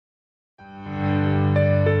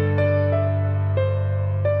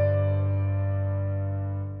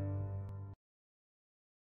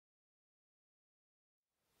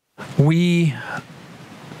We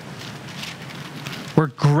were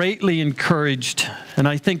greatly encouraged, and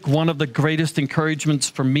I think one of the greatest encouragements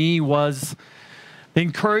for me was the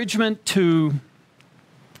encouragement to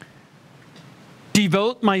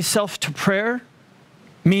devote myself to prayer,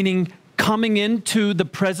 meaning coming into the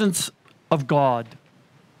presence of God.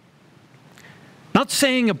 Not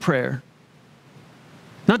saying a prayer,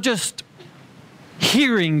 not just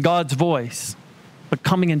hearing God's voice, but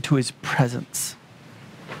coming into His presence.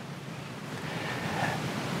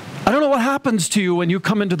 I don't know what happens to you when you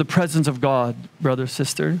come into the presence of God, brother,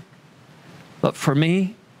 sister, but for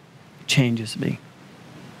me, it changes me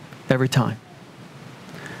every time.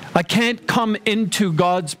 I can't come into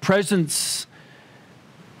God's presence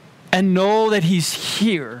and know that He's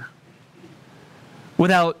here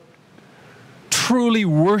without truly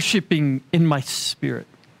worshiping in my spirit,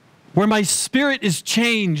 where my spirit is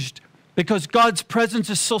changed because God's presence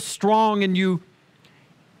is so strong, and you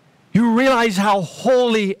realize how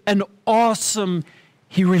holy and awesome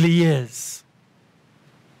He really is.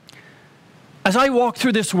 As I walk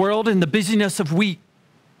through this world in the busyness of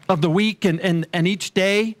the week and each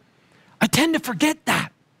day, I tend to forget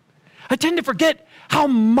that. I tend to forget how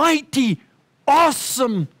mighty,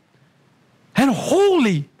 awesome, and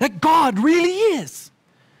holy that God really is.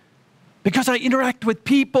 Because I interact with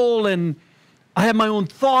people, and I have my own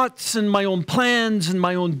thoughts and my own plans and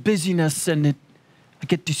my own busyness, and I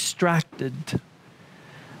get distracted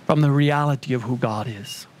from the reality of who God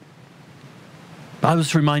is. I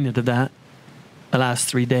was reminded of that the last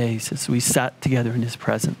 3 days as we sat together in His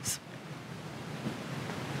presence.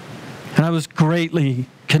 And I was greatly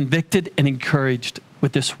convicted and encouraged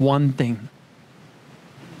with this one thing.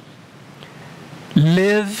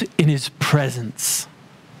 Live in His presence.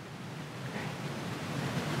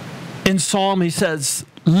 In Psalm, he says,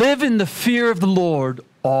 live in the fear of the Lord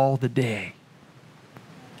all the day.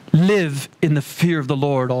 Live in the fear of the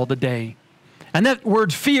Lord all the day. And that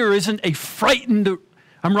word fear isn't a frightened,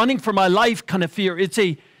 I'm running for my life kind of fear. It's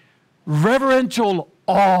a reverential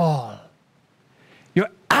awe. You're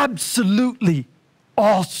absolutely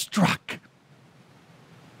awestruck.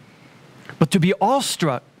 But to be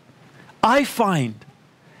awestruck, I find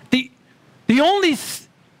the only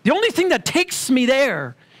thing that takes me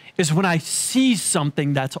there is when I see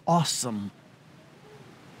something that's awesome.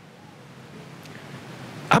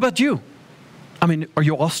 How about you? I mean, are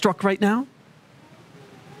you awestruck right now?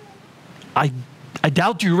 I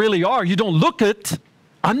doubt you really are. You don't look it.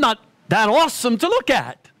 I'm not that awesome to look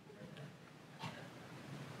at.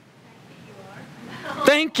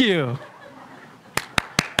 Thank you.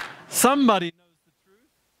 Somebody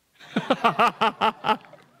knows the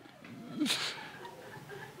truth.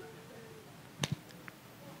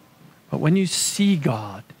 But when you see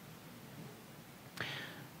God,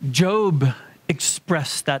 Job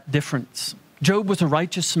expressed that difference. Job was a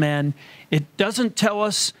righteous man. It doesn't tell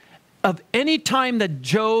us of any time that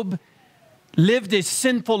Job lived a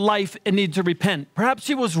sinful life and needed to repent. Perhaps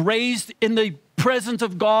he was raised in the presence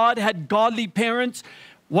of God, had godly parents.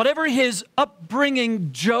 Whatever his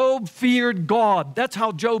upbringing, Job feared God. That's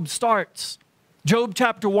how Job starts. Job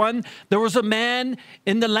chapter 1, there was a man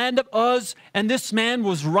in the land of Uz, and this man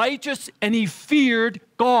was righteous and he feared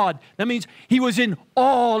God. That means he was in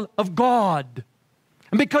awe of God.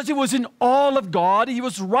 And because he was in awe of God, he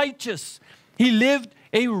was righteous. He lived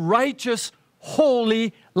a righteous,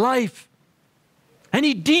 holy life. And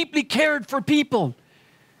he deeply cared for people.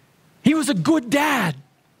 He was a good dad.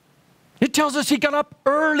 It tells us he got up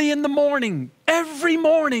early in the morning, every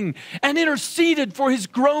morning, and interceded for his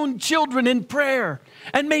grown children in prayer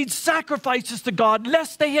and made sacrifices to God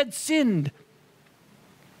lest they had sinned.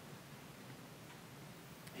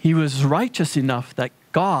 He was righteous enough that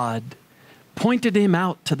God pointed him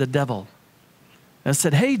out to the devil and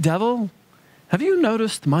said, "Hey, devil, have you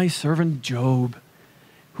noticed my servant Job,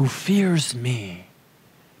 who fears me,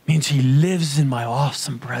 means he lives in my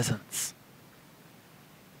awesome presence."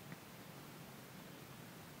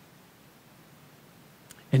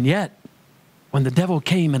 And yet, when the devil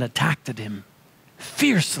came and attacked him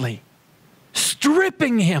fiercely,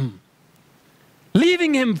 stripping him,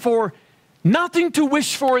 leaving him for nothing to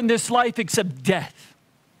wish for in this life except death,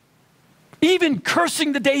 even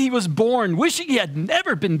cursing the day he was born, wishing he had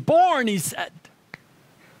never been born, he said.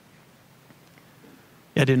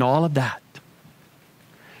 Yet in all of that,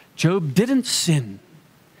 Job didn't sin.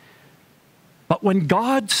 But when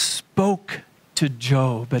God spoke to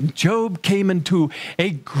Job, and Job came into a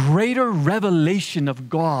greater revelation of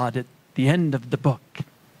God at the end of the book,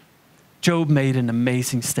 Job made an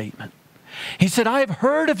amazing statement. He said, "I have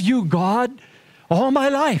heard of you, God, all my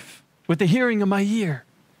life with the hearing of my ear.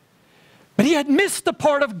 But he had missed the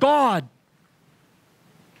part of God.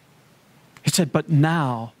 He said, but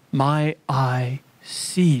now my eye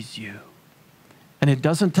sees you. And it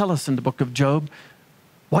doesn't tell us in the book of Job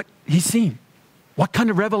what he's seen, what kind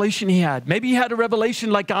of revelation he had. Maybe he had a revelation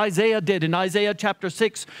like Isaiah did in Isaiah chapter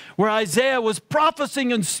 6, where Isaiah was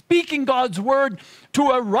prophesying and speaking God's word to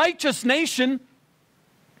a righteous nation.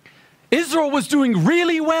 Israel was doing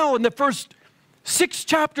really well in the first 6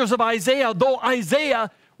 chapters of Isaiah, though Isaiah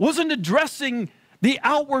wasn't addressing the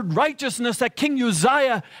outward righteousness that King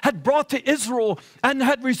Uzziah had brought to Israel and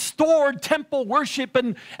had restored temple worship,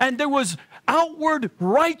 and there was outward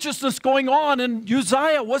righteousness going on, and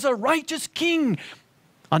Uzziah was a righteous king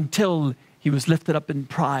until he was lifted up in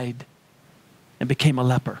pride and became a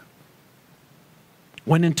leper.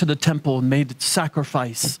 Went into the temple and made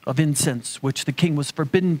sacrifice of incense, which the king was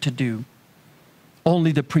forbidden to do,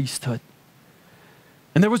 only the priesthood.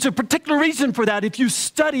 And there was a particular reason for that. If you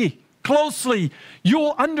study closely,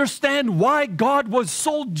 you'll understand why God was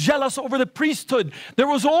so jealous over the priesthood. There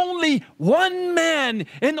was only one man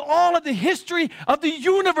in all of the history of the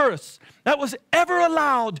universe that was ever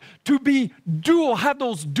allowed to be dual, have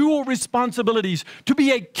those dual responsibilities, to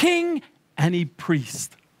be a king and a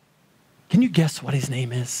priest. Can you guess what his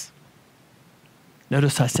name is?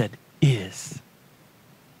 Notice I said is.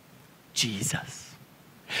 Jesus.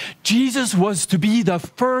 Jesus was to be the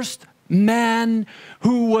first man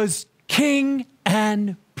who was king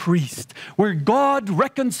and priest, where God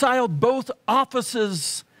reconciled both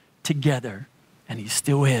offices together, and he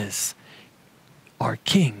still is our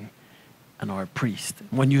king and our priest.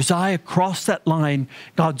 When Uzziah crossed that line,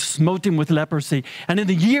 God smote him with leprosy. And in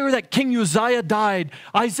the year that King Uzziah died,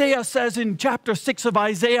 Isaiah says in chapter 6 of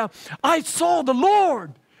Isaiah, I saw the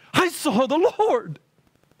Lord. I saw the Lord.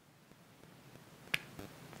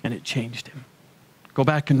 And it changed him. Go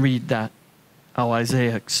back and read that. How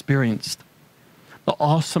Isaiah experienced the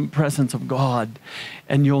awesome presence of God.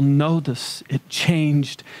 And you'll notice it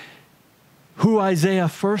changed who Isaiah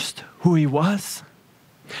first, who he was.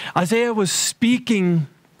 Isaiah was speaking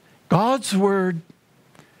God's word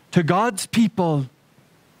to God's people.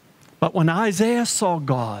 But when Isaiah saw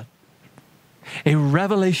God, a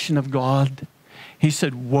revelation of God, he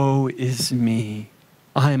said, woe is me.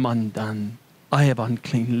 I am undone. I have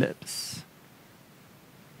unclean lips.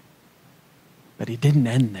 But he didn't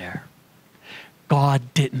end there.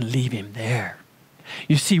 God didn't leave him there.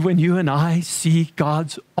 You see, when you and I see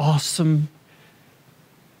God's awesome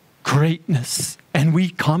greatness and we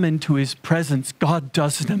come into his presence, God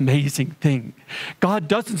does an amazing thing. God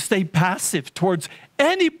doesn't stay passive towards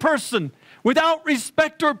any person. Without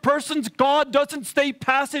respect or persons, God doesn't stay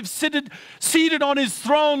passive, seated on his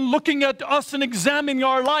throne, looking at us and examining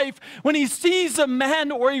our life. When he sees a man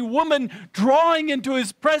or a woman drawing into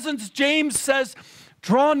his presence, James says,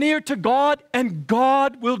 draw near to God and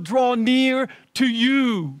God will draw near to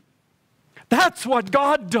you. That's what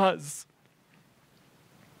God does.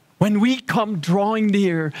 When we come drawing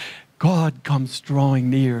near, God comes drawing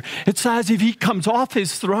near. It's as if he comes off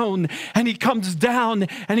his throne and he comes down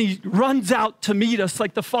and he runs out to meet us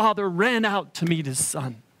like the Father ran out to meet his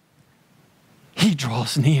Son. He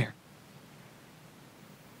draws near.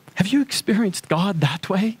 Have you experienced God that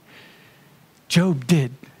way? Job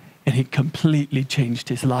did, and he completely changed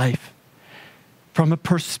his life. From a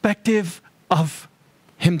perspective of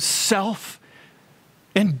himself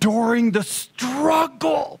enduring the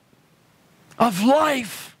struggle of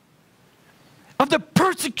life, of the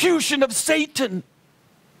persecution of Satan,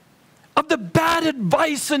 of the bad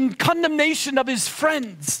advice and condemnation of his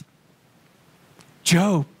friends.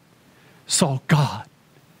 Job saw God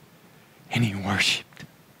and he worshiped.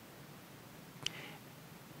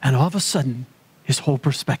 And all of a sudden, his whole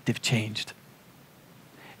perspective changed.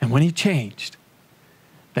 And when he changed,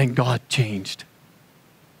 then God changed.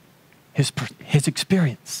 His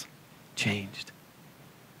experience changed.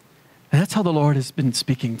 And that's how the Lord has been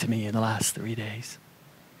speaking to me in the last 3 days.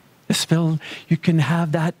 This Phil, you can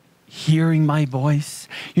have that hearing my voice.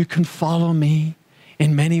 You can follow me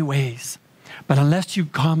in many ways. But unless you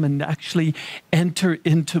come and actually enter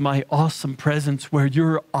into my awesome presence where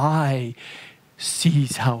your eye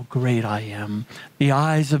sees how great I am, the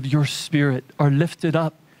eyes of your spirit are lifted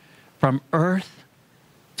up from earth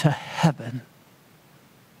to heaven.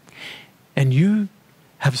 And you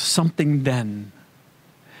have something then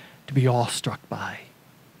to be awestruck by.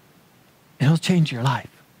 And it'll change your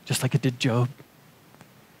life, just like it did Job.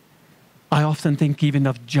 I often think even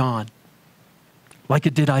of John, like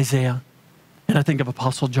it did Isaiah, and I think of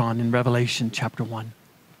Apostle John in Revelation chapter 1.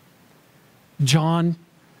 John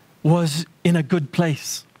was in a good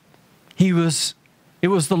place. It was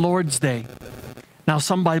the Lord's day. Now,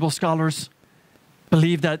 some Bible scholars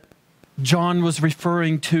believe that John was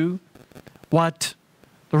referring to what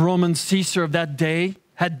the Roman Caesar of that day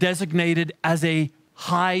had designated as a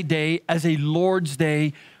high day, as a Lord's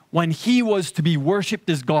Day, when he was to be worshipped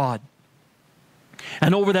as God.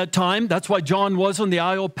 And over that time, that's why John was on the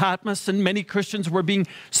Isle of Patmos, and many Christians were being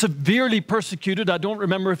severely persecuted. I don't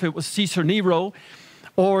remember if it was Caesar Nero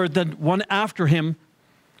or the one after him,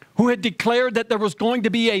 who had declared that there was going to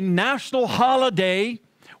be a national holiday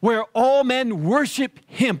where all men worship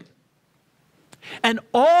him. And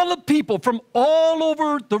all the people from all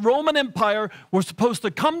over the Roman Empire were supposed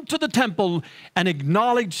to come to the temple and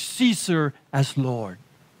acknowledge Caesar as Lord.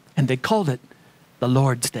 And they called it the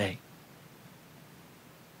Lord's Day.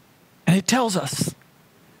 And it tells us,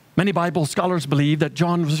 many Bible scholars believe that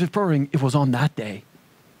John was referring, it was on that day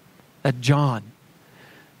that John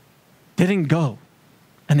didn't go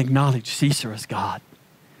and acknowledge Caesar as God,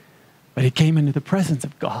 but he came into the presence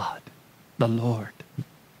of God, the Lord.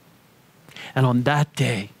 And on that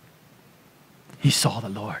day, he saw the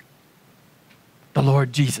Lord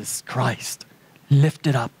Jesus Christ,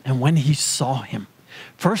 lifted up. And when he saw him,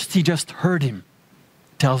 first he just heard him.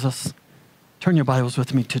 It tells us, turn your Bibles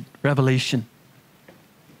with me to Revelation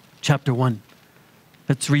chapter 1.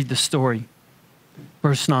 Let's read the story.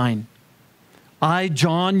 Verse 9. I,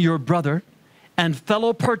 John, your brother, and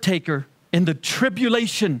fellow partaker in the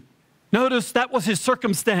tribulation. Notice that was his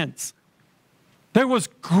circumstance. There was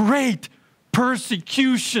great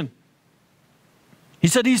persecution. He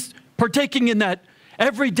said he's partaking in that.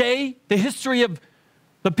 Every day, the history of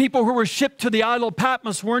the people who were shipped to the Isle of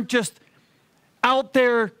Patmos weren't just out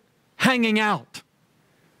there hanging out.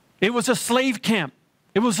 It was a slave camp.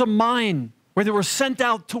 It was a mine where they were sent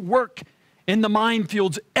out to work in the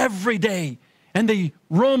minefields every day. And the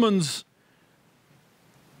Romans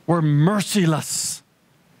were merciless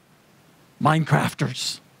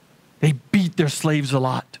minecrafters. They beat their slaves a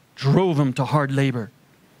lot, drove them to hard labor.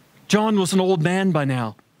 John was an old man by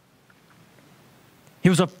now. He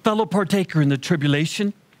was a fellow partaker in the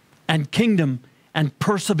tribulation and kingdom and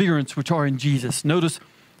perseverance which are in Jesus. Notice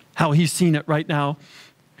how he's seen it right now.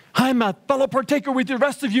 I'm a fellow partaker with the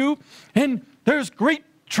rest of you, and there's great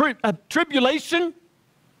tribulation.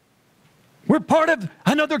 We're part of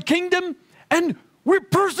another kingdom, and we're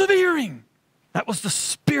persevering. That was the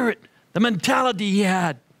spirit, the mentality he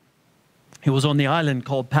had. He was on the island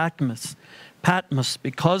called Patmos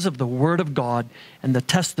because of the word of God and the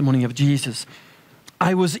testimony of Jesus.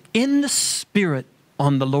 I was in the Spirit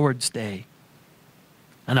on the Lord's day,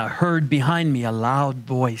 and I heard behind me a loud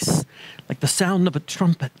voice, like the sound of a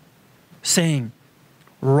trumpet, saying,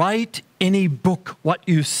 write in a book what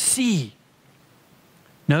you see.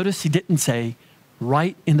 Notice he didn't say,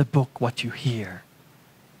 write in the book what you hear.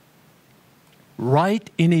 Write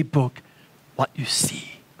in a book what you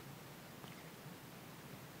see.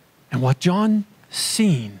 And what John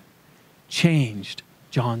seen changed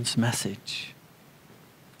John's message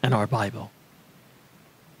and our Bible.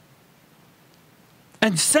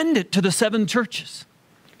 And send it to the 7 churches,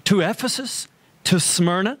 to Ephesus, to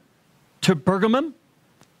Smyrna, to Pergamum,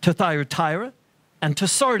 to Thyatira, and to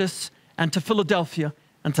Sardis, and to Philadelphia,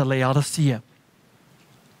 and to Laodicea.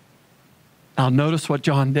 Now notice what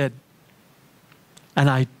John did. And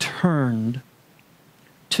I turned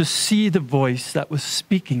to see the voice that was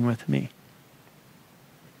speaking with me.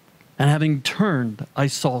 And having turned, I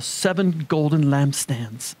saw 7 golden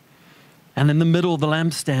lampstands. And in the middle of the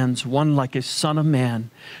lampstands, one like a son of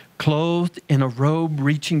man, clothed in a robe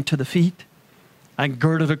reaching to the feet, and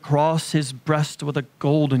girded across his breast with a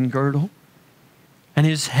golden girdle. And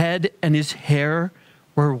his head and his hair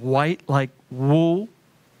were white like wool,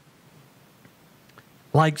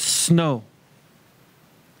 like snow.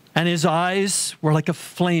 And his eyes were like a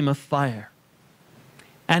flame of fire.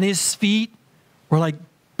 And his feet were like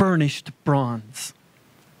burnished bronze.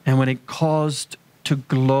 And when it has been caused to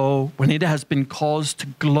glow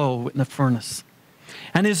in the furnace.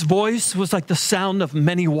 And his voice was like the sound of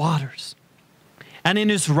many waters. And in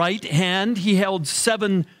his right hand he held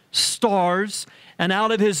 7 stars, and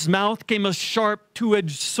out of his mouth came a sharp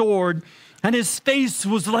 2-edged sword, and his face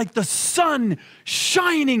was like the sun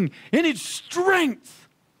shining in its strength.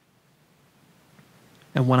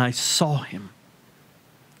 And when I saw him,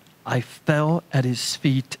 I fell at his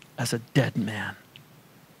feet as a dead man.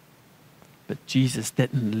 But Jesus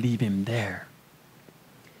didn't leave him there.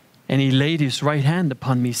 And he laid his right hand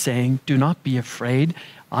upon me, saying, do not be afraid.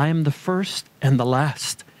 I am the first and the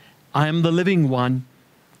last. I am the living one.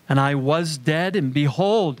 And I was dead, and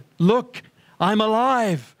behold, look, I'm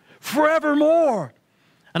alive forevermore.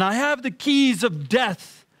 And I have the keys of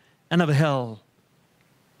death and of hell.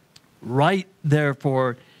 Write,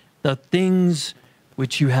 therefore, the things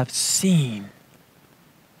which you have seen,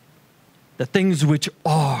 the things which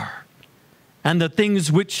are, and the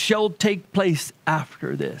things which shall take place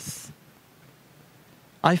after this.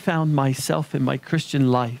 I found myself in my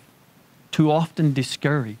Christian life too often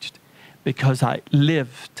discouraged because I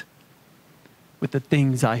lived with the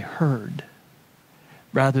things I heard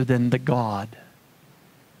rather than the God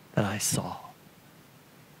that I saw.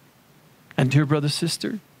 And dear brother,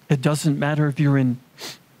 sister, it doesn't matter if you're in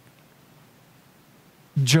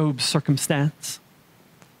Job's circumstance,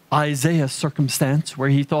 Isaiah's circumstance, where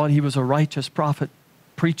he thought he was a righteous prophet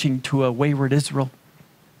preaching to a wayward Israel,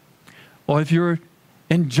 or if you're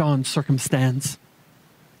in John's circumstance,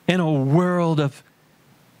 in a world of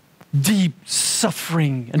deep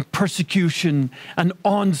suffering and persecution and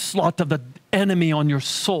onslaught of the enemy on your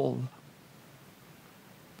soul,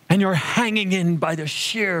 and you're hanging in by the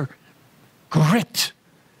sheer grit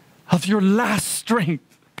of your last strength.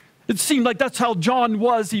 It seemed like that's how John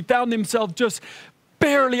was. He found himself just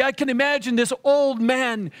barely. I can imagine this old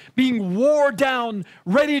man being wore down,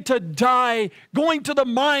 ready to die, going to the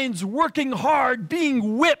mines, working hard,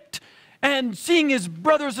 being whipped, and seeing his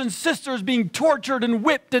brothers and sisters being tortured and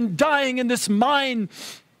whipped and dying in this mine,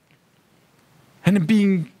 and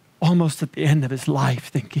being almost at the end of his life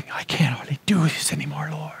thinking, I can't hardly do this anymore,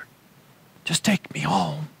 Lord. Just take me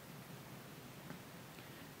home.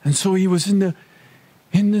 And so he was in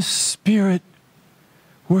the Spirit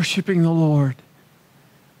worshiping the Lord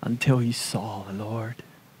until he saw the Lord.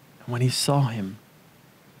 And when he saw him,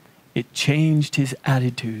 it changed his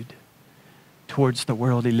attitude towards the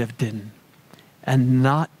world he lived in. And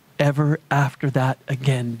not ever after that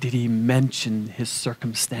again did he mention his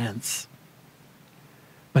circumstance.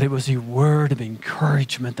 But it was a word of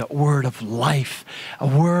encouragement, a word of life, a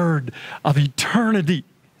word of eternity.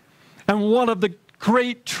 And one of the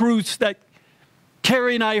great truths that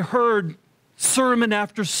Carrie and I heard sermon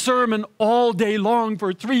after sermon all day long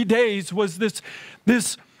for 3 days was this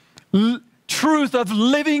truth of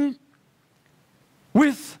living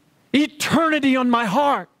with eternity on my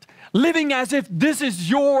heart, living as if this is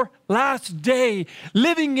your last day,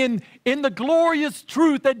 living in the glorious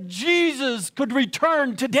truth that Jesus could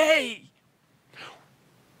return today.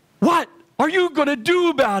 What are you going to do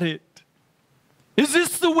about it? Is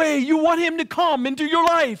this the way you want him to come into your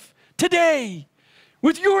life today?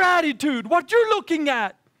 With your attitude, what you're looking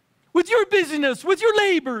at, with your busyness, with your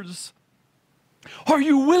labors? Are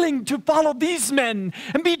you willing to follow these men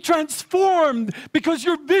and be transformed because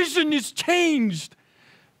your vision is changed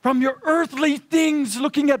from your earthly things,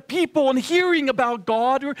 looking at people and hearing about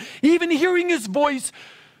God, or even hearing his voice?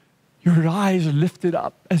 Your eyes are lifted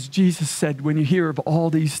up, as Jesus said, when you hear of all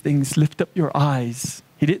these things, lift up your eyes.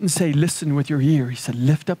 He didn't say listen with your ear. He said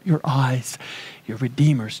lift up your eyes. Your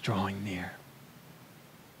Redeemer's drawing near.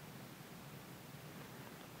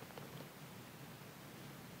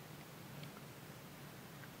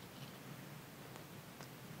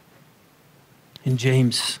 In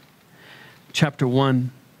James chapter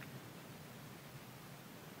 1,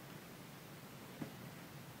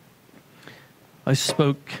 I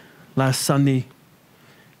spoke last Sunday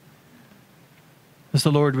as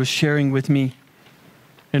the Lord was sharing with me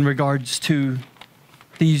in regards to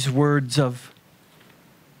these words of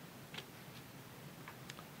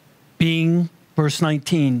being, verse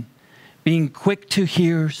 19, being quick to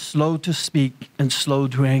hear, slow to speak, and slow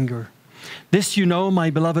to anger. This you know, my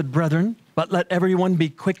beloved brethren, but let everyone be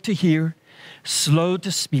quick to hear, slow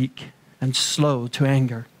to speak, and slow to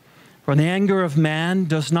anger. For the anger of man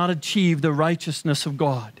does not achieve the righteousness of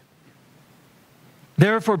God.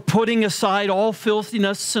 Therefore, putting aside all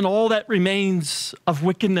filthiness and all that remains of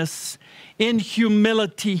wickedness, in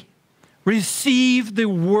humility, receive the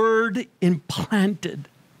word implanted,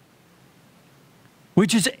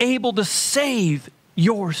 which is able to save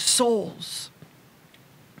your souls.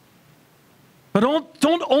 But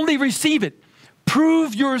don't only receive it.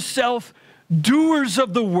 Prove yourself doers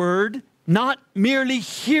of the word, not merely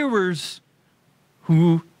hearers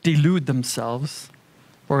who delude themselves.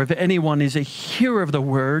 For if anyone is a hearer of the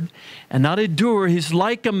word and not a doer, he's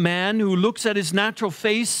like a man who looks at his natural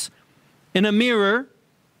face in a mirror.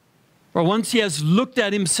 For once he has looked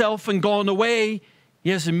at himself and gone away,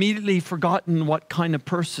 he has immediately forgotten what kind of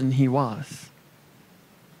person he was.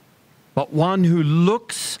 But one who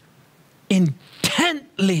looks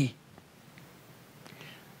intently.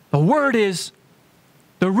 The word is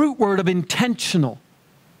the root word of intentional.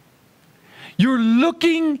 You're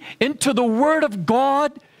looking into the Word of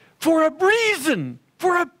God for a reason,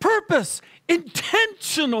 for a purpose,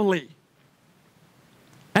 intentionally.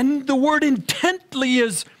 And the word intently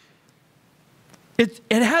is, it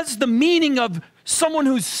has the meaning of someone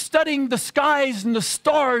who's studying the skies and the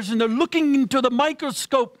stars, and they're looking into the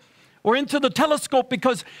microscope or into the telescope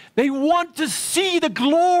because they want to see the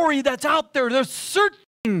glory that's out there. They're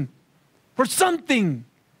searching for something.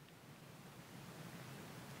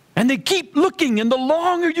 And they keep looking, and the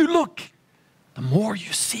longer you look, the more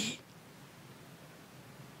you see.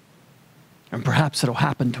 And perhaps it'll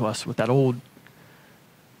happen to us with that old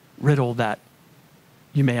riddle that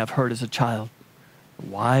you may have heard as a child. A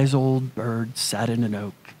wise old bird sat in an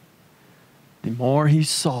oak. The more he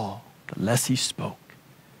saw, the less he spoke.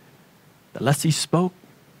 The less he spoke,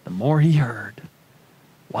 the more he heard.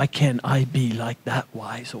 Why can't I be like that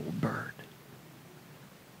wise old bird?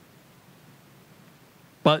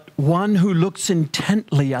 But one who looks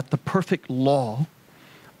intently at the perfect law,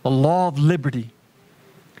 the law of liberty,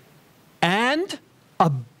 and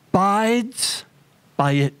abides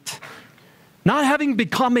by it, not having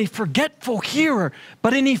become a forgetful hearer,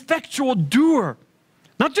 but an effectual doer.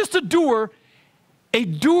 Not just a doer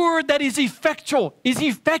that is effectual, is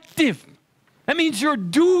effective. That means your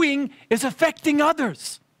doing is affecting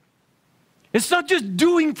others. It's not just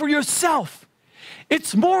doing for yourself.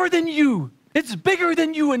 It's more than you. It's bigger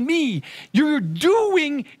than you and me. Your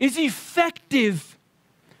doing is effective.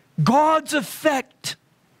 God's effect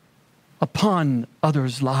upon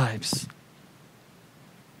others' lives.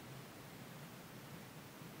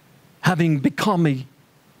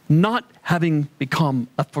 Not having become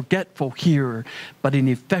a forgetful hearer, but an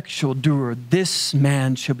effectual doer, this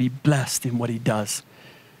man shall be blessed in what he does.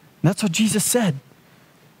 And that's what Jesus said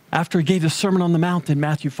after he gave the Sermon on the Mount in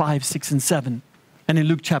Matthew 5, 6, and 7, and in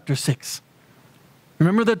Luke chapter 6.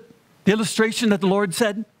 Remember the illustration that the Lord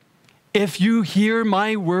said? If you hear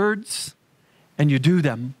my words and you do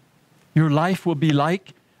them, your life will be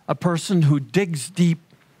like a person who digs deep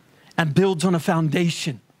and builds on a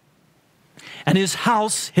foundation. And his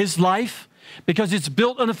house, his life, because it's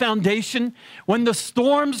built on a foundation, when the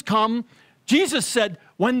storms come, Jesus said,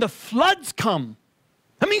 when the floods come,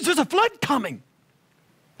 that means there's a flood coming.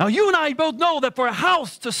 Now you and I both know that for a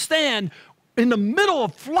house to stand in the middle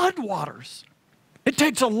of flood waters, it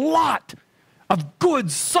takes a lot of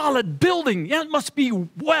good, solid building. Yeah, it must be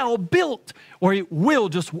well built, or it will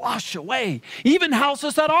just wash away. Even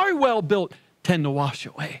houses that are well built tend to wash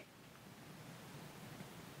away.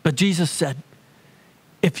 But Jesus said,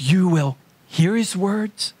 if you will hear his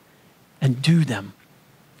words and do them,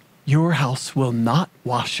 your house will not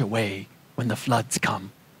wash away when the floods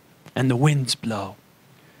come and the winds blow.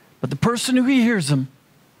 But the person who hears them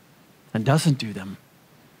and doesn't do them,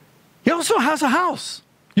 he also has a house.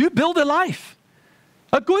 You build a life,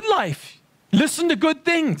 a good life. Listen to good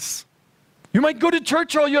things. You might go to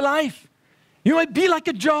church all your life. You might be like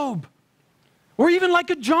a Job, or even like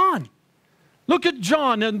a John. Look at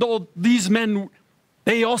John and all these men,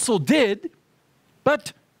 they also did,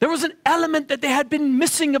 but there was an element that they had been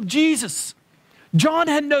missing of Jesus. John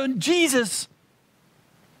had known Jesus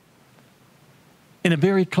in a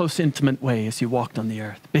very close, intimate way as he walked on the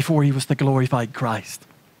earth before he was the glorified Christ.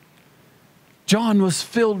 John was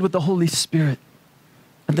filled with the Holy Spirit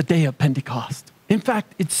on the day of Pentecost. In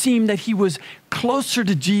fact, it seemed that he was closer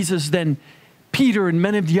to Jesus than Peter and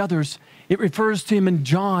many of the others. It refers to him in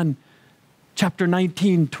John chapter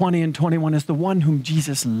 19, 20, and 21 as the one whom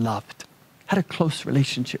Jesus loved, had a close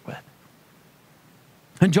relationship with.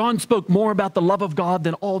 And John spoke more about the love of God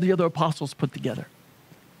than all the other apostles put together.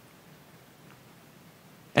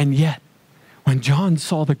 And yet, when John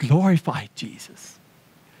saw the glorified Jesus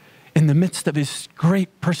in the midst of his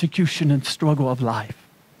great persecution and struggle of life,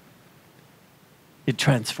 it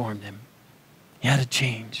transformed him. He had a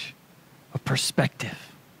change of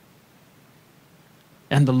perspective.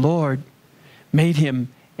 And the Lord made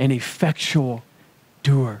him an effectual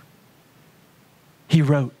doer. He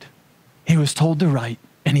wrote. He was told to write,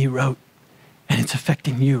 and he wrote. And it's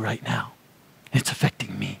affecting you right now. It's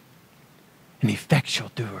affecting me. An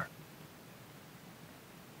effectual doer.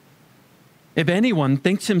 If anyone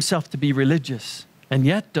thinks himself to be religious and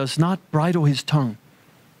yet does not bridle his tongue,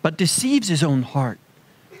 but deceives his own heart,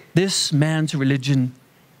 this man's religion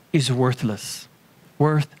is worthless,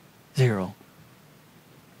 worth zero.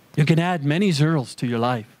 You can add many zeros to your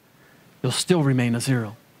life. You'll still remain a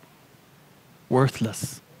zero.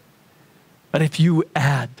 Worthless. But if you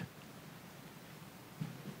add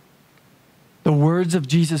the words of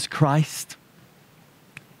Jesus Christ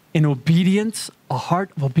in obedience, a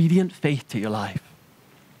heart of obedient faith to your life,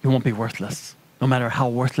 you won't be worthless. No matter how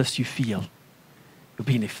worthless you feel, you'll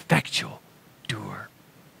be an effectual doer.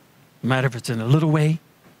 No matter if it's in a little way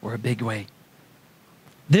or a big way.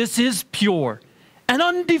 This is pure and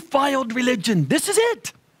undefiled religion. This is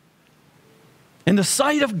it. In the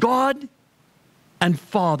sight of God and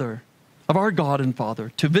Father, of our God and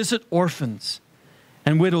Father, to visit orphans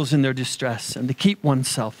and widows in their distress, and to keep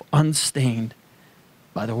oneself unstained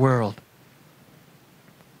by the world.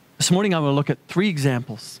 This morning I will look at 3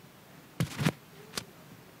 examples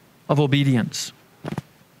of obedience.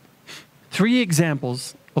 3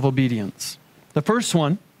 examples of obedience. The first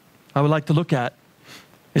one I would like to look at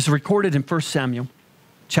is recorded in 1 Samuel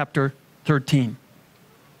chapter 13.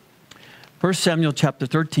 1 Samuel chapter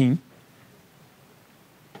 13.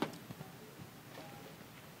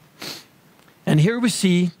 And here we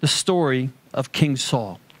see the story of King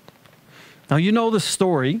Saul. Now you know the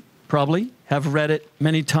story, probably, have read it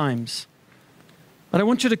many times. But I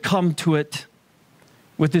want you to come to it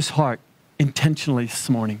with this heart intentionally this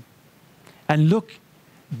morning. And look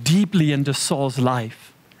deeply into Saul's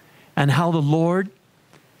life and how the Lord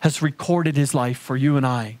has recorded his life for you and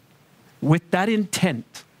I with that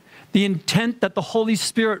intent. The intent that the Holy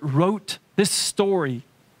Spirit wrote this story.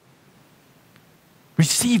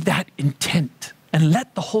 Receive that intent and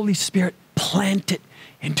let the Holy Spirit plant it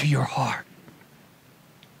into your heart.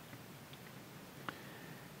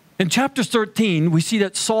 In chapter 13, we see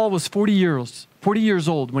that Saul was 40 years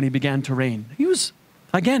old when he began to reign. He was,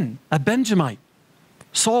 again, a Benjamite.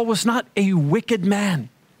 Saul was not a wicked man.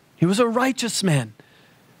 He was a righteous man.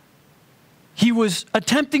 He was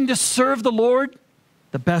attempting to serve the Lord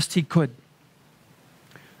the best he could.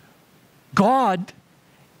 God,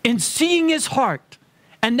 in seeing his heart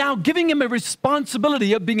and now giving him a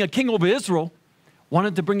responsibility of being a king over Israel,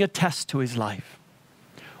 wanted to bring a test to his life.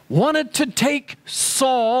 Wanted to take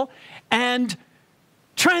Saul and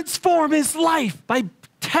transform his life by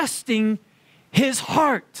testing his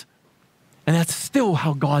heart. And that's still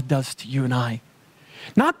how God does to you and I.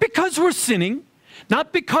 Not because we're sinning,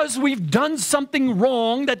 not because we've done something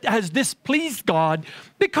wrong that has displeased God,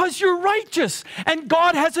 because you're righteous and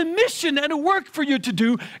God has a mission and a work for you to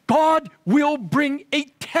do. God will bring a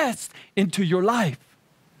test into your life.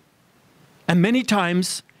 And many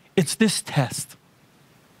times it's this test.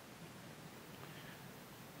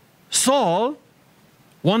 Saul,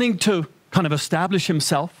 wanting to kind of establish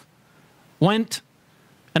himself, went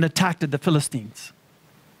and attacked the Philistines.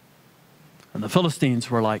 And the Philistines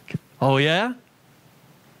were like, oh yeah?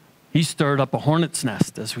 He stirred up a hornet's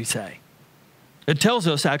nest, as we say. It tells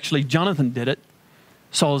us, actually, Jonathan did it,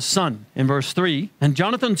 Saul's son, in verse 3. And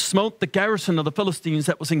Jonathan smote the garrison of the Philistines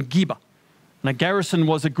that was in Geba. And a garrison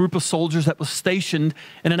was a group of soldiers that was stationed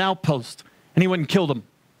in an outpost. And he went and killed them.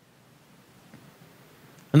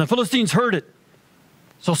 And the Philistines heard it.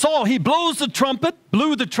 So Saul, he blew the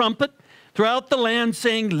trumpet throughout the land,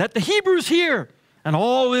 saying, let the Hebrews hear. And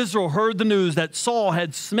all Israel heard the news that Saul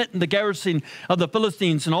had smitten the garrison of the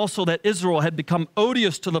Philistines, and also that Israel had become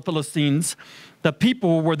odious to the Philistines. The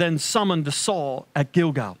people were then summoned to Saul at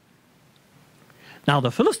Gilgal. Now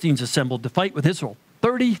the Philistines assembled to fight with Israel,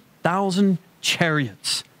 30,000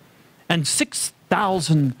 chariots and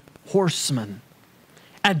 6,000 horsemen,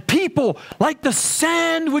 and people like the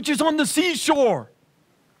sand which is on the seashore.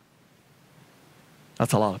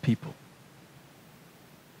 That's a lot of people.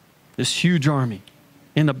 This huge army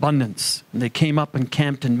in abundance. And they came up and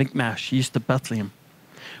camped in Michmash, east of Bethlehem.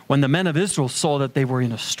 When the men of Israel saw that they were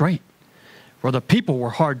in a strait, for the people were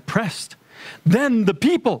hard pressed, then the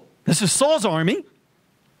people, this is Saul's army,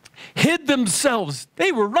 hid themselves.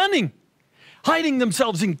 They were running, hiding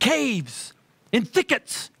themselves in caves, in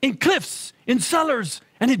thickets, in cliffs, in cellars,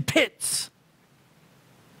 and in pits.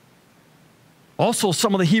 Also,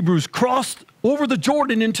 some of the Hebrews crossed over the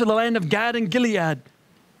Jordan into the land of Gad and Gilead.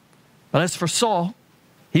 But as for Saul,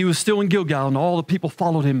 he was still in Gilgal, and all the people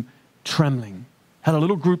followed him trembling. Had a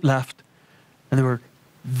little group left, and they were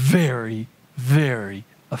very, very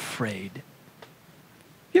afraid.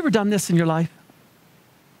 You ever done this in your life?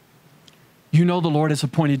 You know the Lord has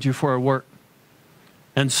appointed you for a work,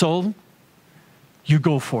 and so you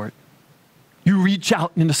go for it. You reach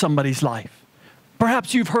out into somebody's life.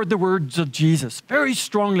 Perhaps you've heard the words of Jesus very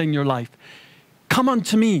strongly in your life. Come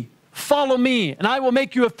unto me, follow me, and I will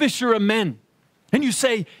make you a fisher of men. And you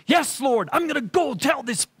say, yes, Lord, I'm going to go tell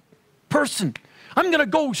this person. I'm going to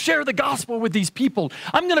go share the gospel with these people.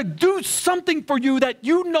 I'm going to do something for you that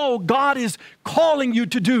you know God is calling you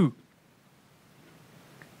to do.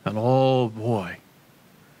 And oh boy,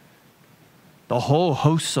 the whole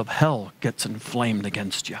host of hell gets inflamed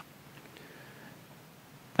against you.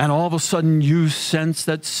 And all of a sudden you sense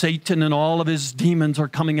that Satan and all of his demons are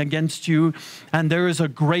coming against you, and there is a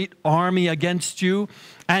great army against you,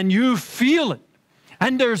 and you feel it.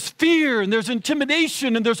 And there's fear, and there's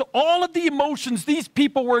intimidation, and there's all of the emotions these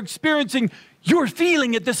people were experiencing. You're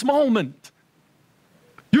feeling at this moment.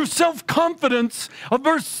 Your self-confidence of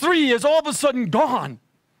verse 3 is all of a sudden gone.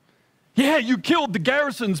 Yeah, you killed the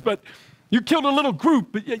garrisons, but you killed a little group,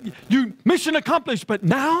 but you mission accomplished, but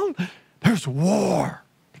now there's war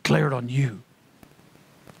declared on you.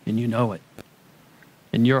 And you know it.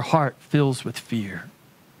 And your heart fills with fear.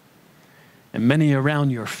 And many around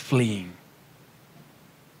you are fleeing.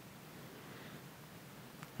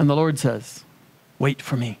 And the Lord says, wait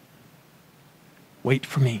for me. Wait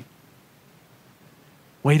for me.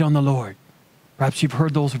 Wait on the Lord. Perhaps you've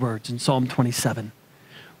heard those words in Psalm 27.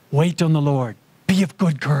 Wait on the Lord. Be of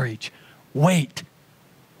good courage. Wait.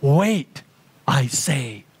 Wait, I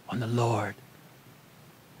say, on the Lord.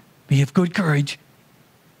 Be of good courage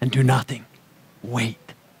and do nothing. Wait.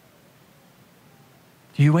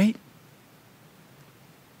 Do you wait?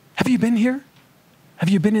 Have you been here? Have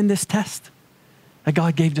you been in this test that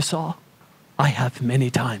God gave to Saul? I have many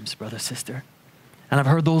times, brother, sister. And I've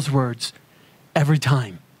heard those words every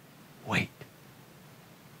time. Wait.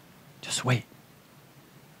 Just wait.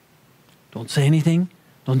 Don't say anything.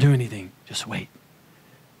 Don't do anything. Just wait.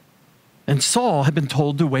 And Saul had been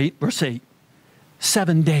told to wait, verse 8,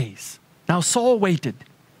 7 days. Now Saul waited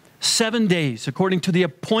 7 days according to the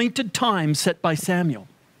appointed time set by Samuel.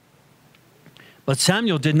 But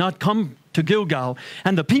Samuel did not come to Gilgal,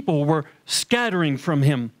 and the people were scattering from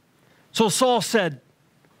him. So Saul said,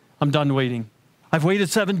 I'm done waiting. I've waited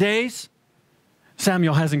 7 days.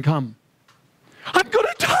 Samuel hasn't come. I'm going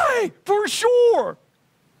to die for sure.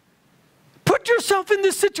 Put yourself in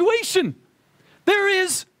this situation. There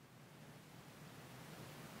is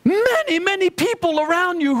many, many people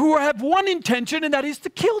around you who have one intention, and that is to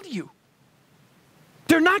kill you.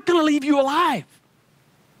 They're not going to leave you alive.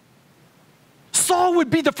 Saul would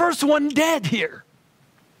be the first one dead here.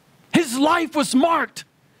 His life was marked,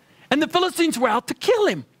 and the Philistines were out to kill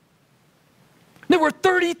him. There were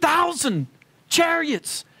 30,000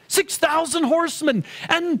 chariots, 6,000 horsemen,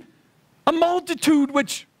 and a multitude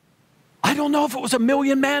which, I don't know if it was a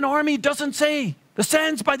 1,000,000-man army, it doesn't say. The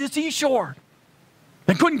sands by the seashore.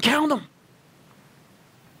 They couldn't count them.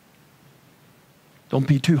 Don't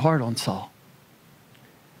be too hard on Saul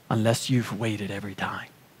unless you've waited every time.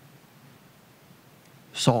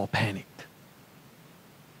 Saul panicked.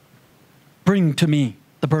 Bring to me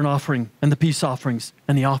the burnt offering and the peace offerings.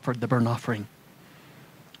 And he offered the burnt offering.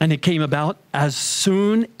 And it came about as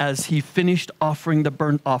soon as he finished offering the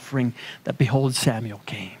burnt offering that behold, Samuel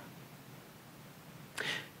came.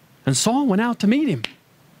 And Saul went out to meet him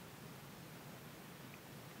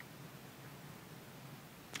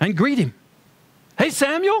and greet him. Hey,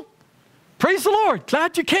 Samuel, praise the Lord.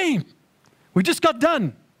 Glad you came. We just got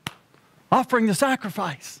done offering the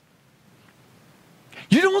sacrifice.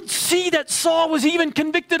 You don't see that Saul was even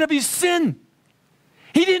convicted of his sin.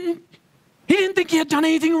 He didn't think he had done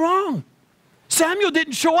anything wrong. Samuel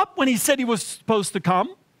didn't show up when he said he was supposed to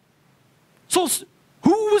come. So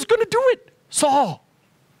who was going to do it? Saul.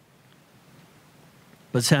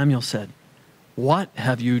 But Samuel said, what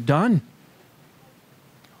have you done?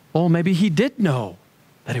 Oh, maybe he did know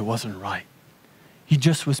that it wasn't right. He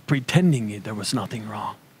just was pretending there was nothing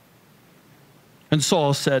wrong. And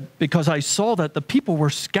Saul said, because I saw that the people were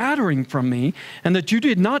scattering from me, and that you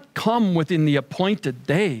did not come within the appointed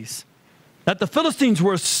days, that the Philistines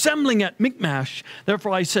were assembling at Michmash.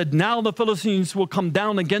 Therefore I said, now the Philistines will come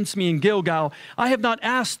down against me in Gilgal. I have not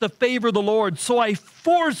asked the favor of the Lord, so I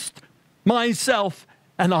forced myself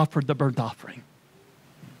and offered the burnt offering.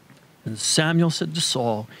 And Samuel said to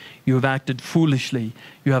Saul, you have acted foolishly.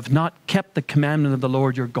 You have not kept the commandment of the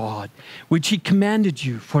Lord your God, which he commanded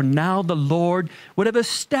you. For now the Lord would have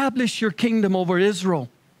established your kingdom over Israel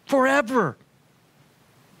forever.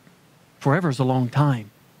 Forever is a long time.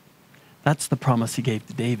 That's the promise he gave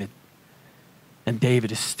to David. And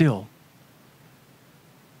David is still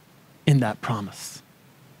in that promise.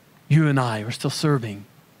 You and I are still serving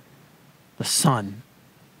the Son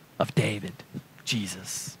of David,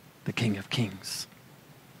 Jesus, the King of Kings.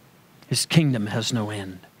 His kingdom has no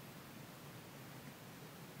end.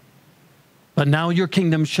 But now your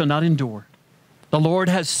kingdom shall not endure. The Lord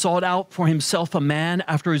has sought out for himself a man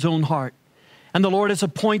after his own heart, and the Lord has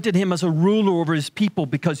appointed him as a ruler over his people,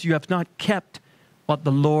 because you have not kept what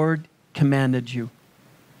the Lord commanded you.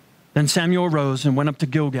 Then Samuel arose and went up to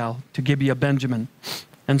Gilgal, to Gibeah of Benjamin,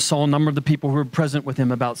 and Saul numbered the people who were present with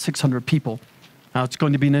him, about 600 people. Now, it's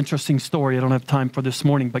going to be an interesting story. I don't have time for this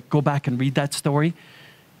morning, but go back and read that story.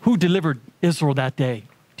 Who delivered Israel that day?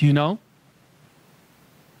 Do you know?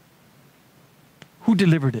 Who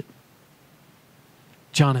delivered it?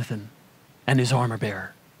 Jonathan and his armor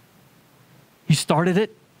bearer. He started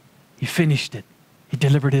it. He finished it. He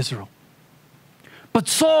delivered Israel. But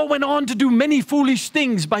Saul went on to do many foolish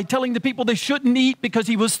things by telling the people they shouldn't eat because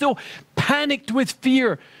he was still panicked with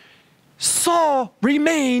fear. Saul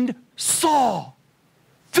remained Saul,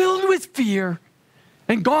 filled with fear,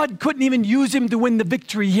 and God couldn't even use him to win the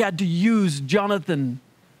victory. He had to use Jonathan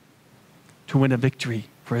to win a victory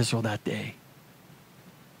for Israel that day.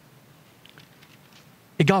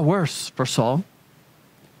 It got worse for Saul.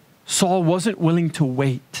 Saul wasn't willing to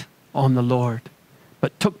wait on the Lord,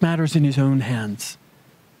 but took matters in his own hands.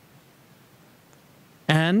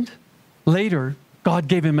 And later, God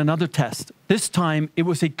gave him another test. This time, it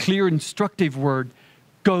was a clear, instructive word: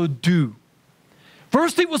 go do.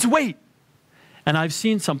 First, it was wait. And I've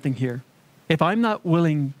seen something here. If I'm not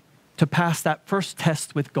willing to pass that first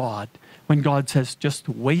test with God, when God says, just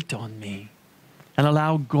wait on me, and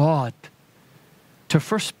allow God to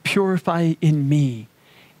first purify in me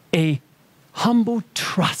a humble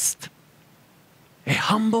trust, a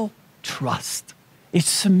humble trust, a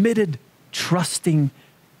submitted trusting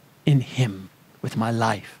in Him with my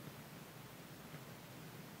life.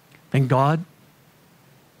 Then God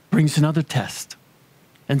brings another test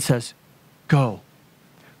and says, go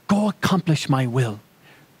accomplish my will.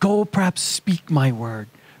 Go perhaps speak my word.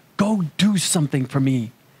 Go do something for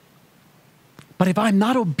me. But if I'm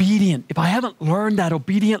not obedient, if I haven't learned that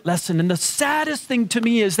obedient lesson, and the saddest thing to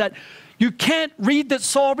me is that you can't read that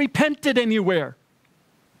Saul repented anywhere.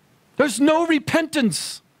 There's no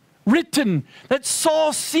repentance written that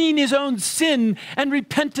Saul seen his own sin and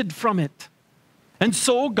repented from it. And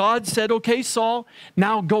so God said, okay, Saul,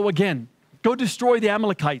 now go again. Go destroy the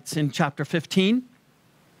Amalekites in chapter 15.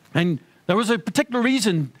 And there was a particular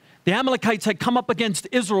reason. The Amalekites had come up against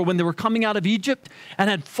Israel when they were coming out of Egypt and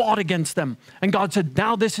had fought against them. And God said,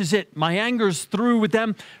 now this is it. My anger's through with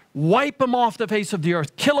them. Wipe them off the face of the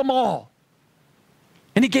earth. Kill them all.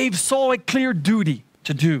 And He gave Saul a clear duty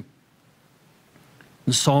to do.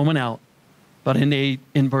 And Saul went out. But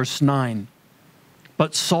in verse 9,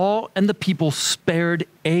 but Saul and the people spared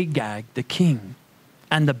Agag the king,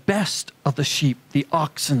 and the best of the sheep, the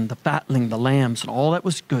oxen, the fatling, the lambs, and all that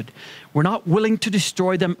was good. We're not willing to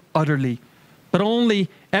destroy them utterly, but only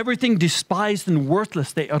everything despised and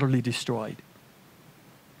worthless they utterly destroyed.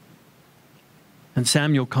 And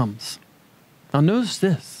Samuel comes. Now notice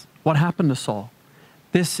this, what happened to Saul.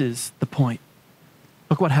 This is the point.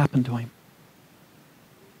 Look what happened to him.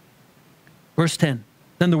 Verse 10.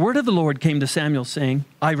 Then the word of the Lord came to Samuel, saying,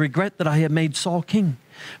 I regret that I have made Saul king,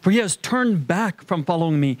 for he has turned back from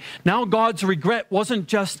following me. Now God's regret wasn't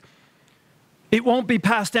just, it won't be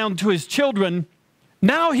passed down to his children.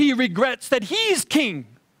 Now He regrets that he's king.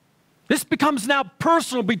 This becomes now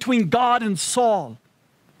personal between God and Saul.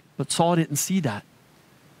 But Saul didn't see that,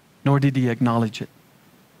 nor did he acknowledge it.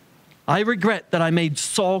 I regret that I made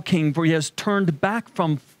Saul king, for he has turned back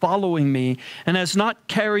from following me and has not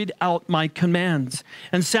carried out my commands.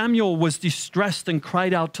 And Samuel was distressed and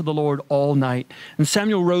cried out to the Lord all night. And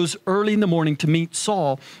Samuel rose early in the morning to meet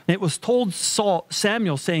Saul. And it was told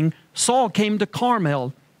Samuel, saying, Saul came to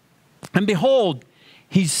Carmel, and behold,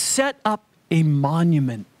 he set up a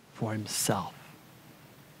monument for himself.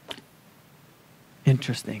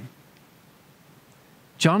 Interesting.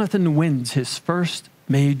 Jonathan wins his first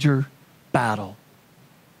major battle.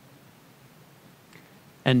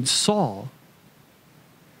 And Saul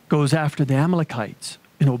goes after the Amalekites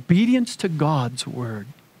in obedience to God's word,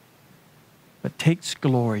 but takes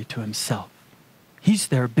glory to himself. He's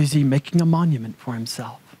there busy making a monument for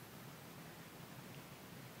himself.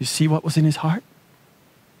 You see what was in his heart?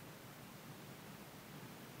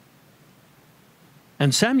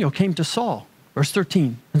 And Samuel came to Saul, verse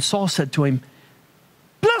 13, and Saul said to him,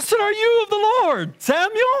 Blessed are you of the Lord,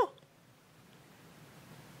 Samuel.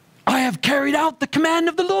 I have carried out the command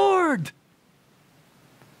of the Lord.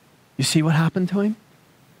 You see what happened to him?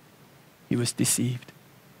 He was deceived.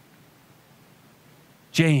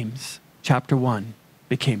 James chapter 1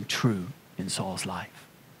 became true in Saul's life.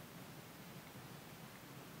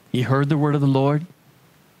 He heard the word of the Lord,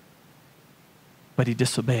 but he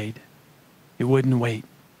disobeyed. He wouldn't wait.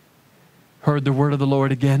 Heard the word of the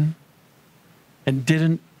Lord again and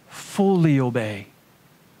didn't fully obey.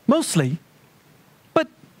 Mostly, but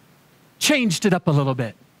changed it up a little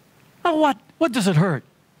bit. Oh, what does it hurt?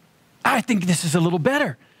 I think this is a little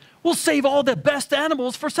better. We'll save all the best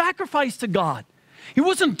animals for sacrifice to God. He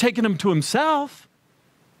wasn't taking them to himself.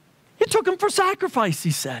 He took them for sacrifice,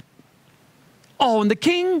 he said. Oh, and the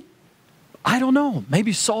king? I don't know.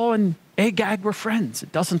 Maybe Saul and Agag were friends.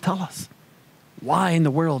 It doesn't tell us why in the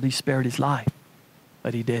world he spared his life,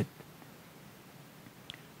 but he did.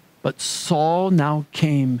 But Saul now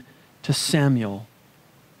came to Samuel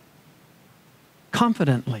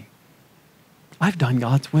confidently. I've done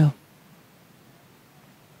God's will.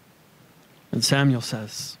 And Samuel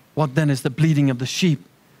says, what then is the bleating of the sheep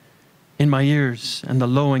in my ears and the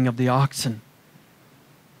lowing of the oxen?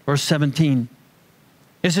 Verse 17,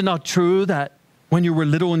 is it not true that when you were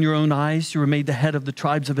little in your own eyes, you were made the head of the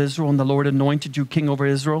tribes of Israel, and the Lord anointed you king over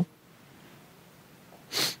Israel?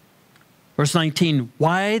 Verse 19,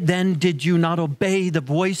 why then did you not obey the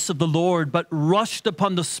voice of the Lord, but rushed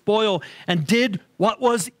upon the spoil and did what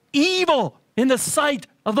was evil in the sight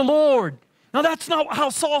of the Lord? Now that's not how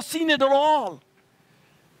Saul seen it at all.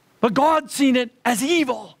 But God seen it as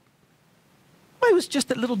evil. Well, it was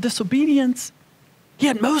just a little disobedience. He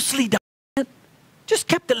had mostly done it, just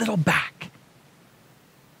kept a little back.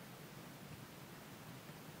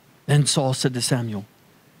 Then Saul said to Samuel,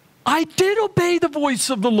 I did obey the voice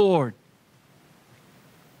of the Lord,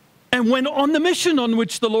 and went on the mission on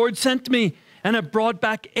which the Lord sent me, and have brought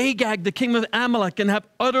back Agag, the king of Amalek, and have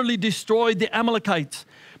utterly destroyed the Amalekites.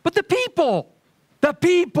 But the people,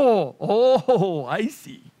 oh, I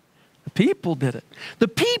see. The people did it. The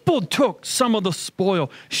people took some of the spoil,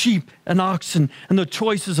 sheep and oxen, and the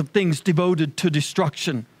choices of things devoted to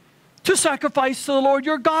destruction, to sacrifice to the Lord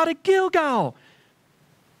your God at Gilgal.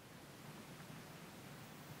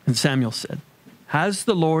 And Samuel said, has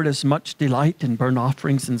the Lord as much delight in burnt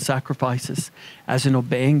offerings and sacrifices as in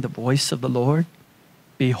obeying the voice of the Lord?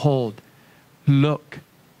 Behold, look,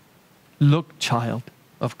 child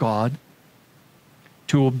of God,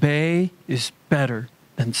 to obey is better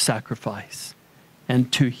than sacrifice,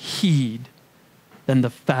 and to heed than the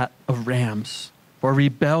fat of rams. For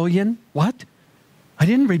rebellion, what? I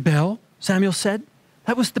didn't rebel, Samuel said.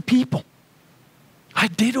 That was the people. I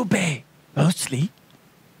did obey, mostly.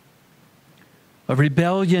 A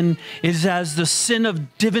rebellion is as the sin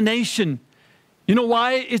of divination. You know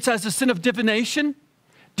why it's as the sin of divination?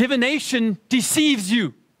 Divination deceives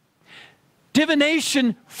you.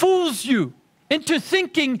 Divination fools you into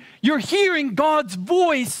thinking you're hearing God's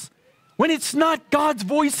voice when it's not God's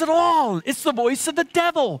voice at all. It's the voice of the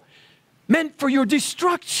devil, meant for your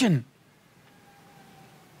destruction.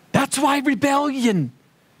 That's why rebellion.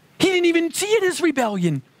 He didn't even see it as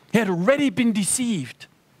rebellion. He had already been deceived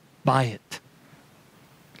by it.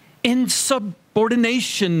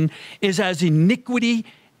 Insubordination is as iniquity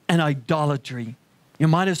and idolatry. You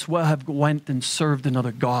might as well have went and served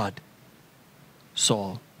another god,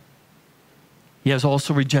 Saul. He has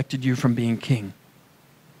also rejected you from being king.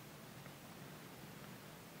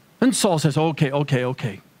 And Saul says, okay,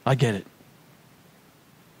 I get it.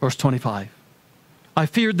 Verse 25. I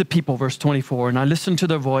feared the people, verse 24, and I listened to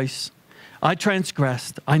their voice. I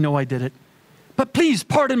transgressed. I know I did it. But please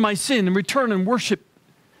pardon my sin and return and worship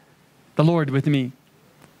the Lord with me.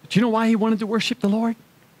 Do you know why he wanted to worship the Lord?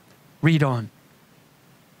 Read on.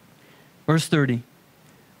 Verse 30.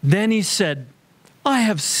 Then he said, I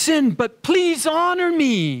have sinned, but please honor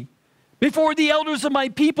me before the elders of my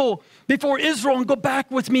people, before Israel, and go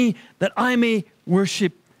back with me that I may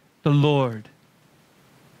worship the Lord.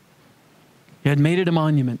 He had made it a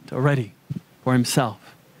monument already for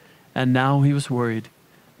himself, and now he was worried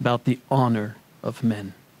about the honor of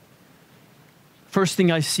men. First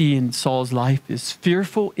thing I see in Saul's life is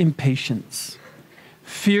fearful impatience.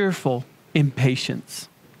 Fearful impatience.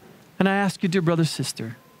 And I ask you, dear brother,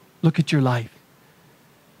 sister, look at your life.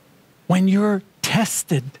 When you're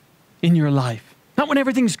tested in your life, not when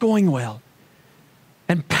everything's going well,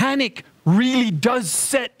 and panic really does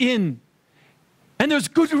set in, and there's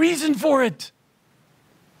good reason for it,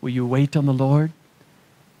 will you wait on the Lord?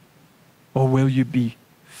 Or will you be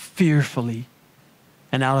fearfully,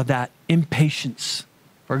 and out of that impatience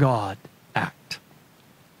for God, act?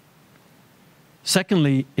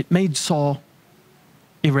 Secondly, it made Saul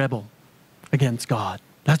a rebel against God.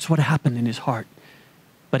 That's what happened in his heart.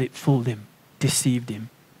 But it fooled him, deceived him.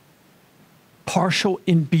 Partial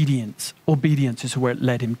obedience is where it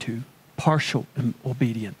led him to. Partial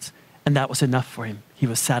obedience. And that was enough for him. He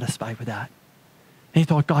was satisfied with that. And he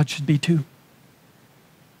thought God should be too.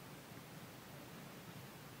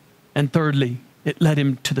 And thirdly, it led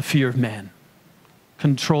him to the fear of man,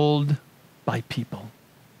 controlled by people.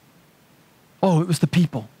 Oh, it was the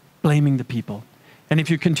people, blaming the people. And if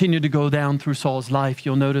you continue to go down through Saul's life,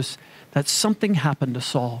 you'll notice that something happened to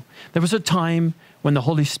Saul. There was a time when the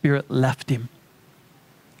Holy Spirit left him,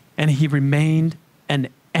 and he remained an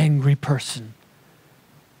angry person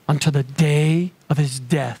until the day of his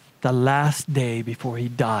death, the last day before he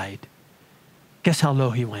died. Guess how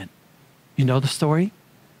low he went? You know the story?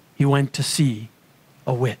 He went to see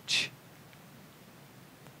a witch.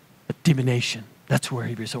 But divination, that's where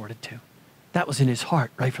he resorted to. That was in his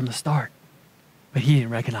heart right from the start. But he didn't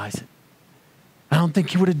recognize it. I don't think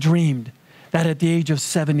he would have dreamed that at the age of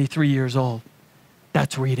 73 years old,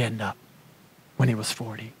 that's where he'd end up when he was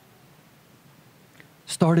 40.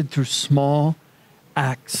 Started through small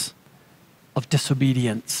acts of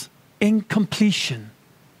disobedience in completion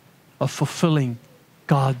of fulfilling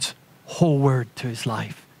God's whole word to his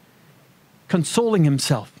life. Consoling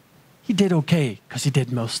himself. He did okay because he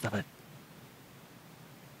did most of it.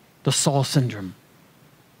 The Saul syndrome.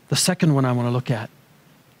 The second one I want to look at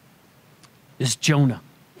is Jonah.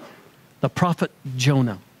 The prophet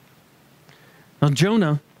Jonah. Now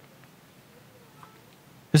Jonah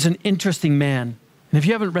is an interesting man. And if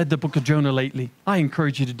you haven't read the book of Jonah lately, I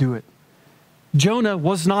encourage you to do it. Jonah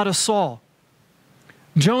was not a Saul.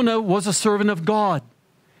 Jonah was a servant of God.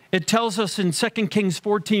 It tells us in 2 Kings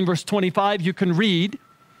 14, verse 25, you can read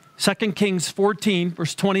 2 Kings 14,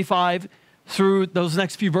 verse 25, through those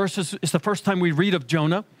next few verses. It's the first time we read of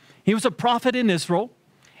Jonah. He was a prophet in Israel,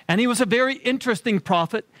 and he was a very interesting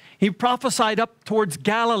prophet. He prophesied up towards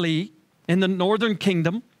Galilee in the northern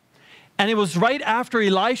kingdom, and it was right after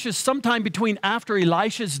Elisha's, sometime between after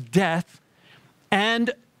Elisha's death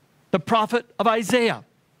and the prophet of Isaiah,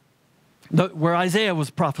 where Isaiah was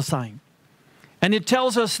prophesying. And it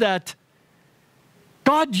tells us that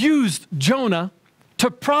God used Jonah to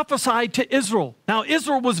prophesy to Israel. Now,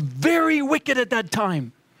 Israel was very wicked at that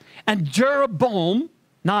time. And Jeroboam,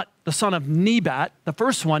 not the son of Nebat, the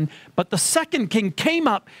first one, but the second king came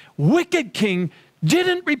up, wicked king,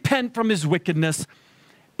 didn't repent from his wickedness,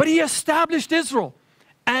 but he established Israel.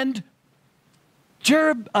 And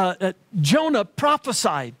Jonah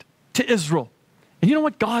prophesied to Israel. And you know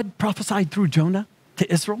what God prophesied through Jonah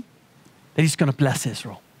to Israel? That he's going to bless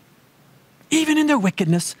Israel. Even in their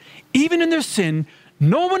wickedness, even in their sin,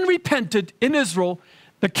 no one repented in Israel.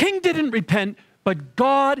 The king didn't repent, but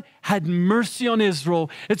God had mercy on Israel.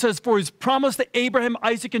 It says, for his promise to Abraham,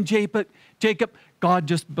 Isaac, and Jacob, God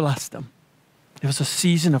just blessed them. It was a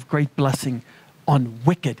season of great blessing on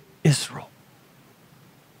wicked Israel.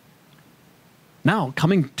 Now,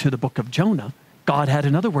 coming to the book of Jonah, God had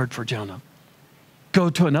another word for Jonah. Go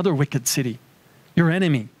to another wicked city, your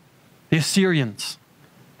enemy, the Assyrians,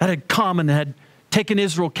 that had come and had taken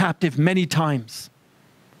Israel captive many times.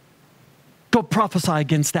 Go prophesy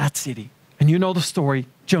against that city. And you know the story.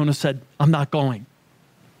 Jonah said, I'm not going.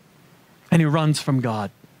 And he runs from God.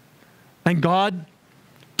 And God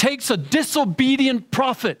takes a disobedient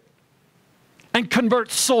prophet and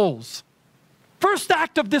converts souls. First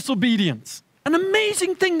act of disobedience. An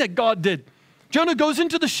amazing thing that God did. Jonah goes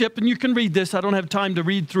into the ship, and you can read this. I don't have time to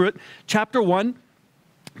read through it. Chapter 1.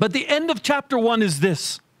 But the end of chapter 1 is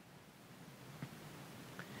this.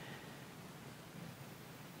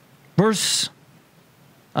 Verse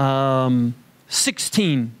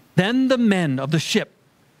 16. Then the men of the ship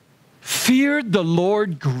feared the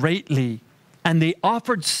Lord greatly, and they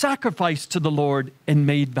offered sacrifice to the Lord and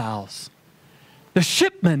made vows. The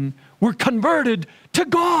shipmen were converted to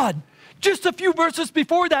God. Just a few verses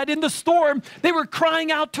before that, in the storm, they were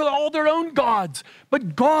crying out to all their own gods.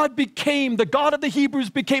 But God became, the God of the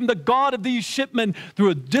Hebrews became the God of these shipmen through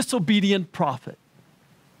a disobedient prophet.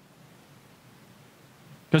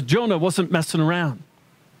 Because Jonah wasn't messing around.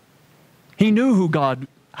 He knew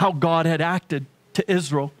how God had acted to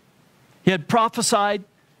Israel. He had prophesied,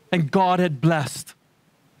 and God had blessed.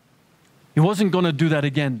 He wasn't going to do that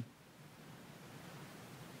again.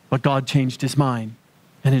 But God changed his mind.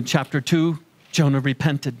 And in chapter 2, Jonah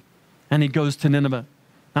repented, and he goes to Nineveh.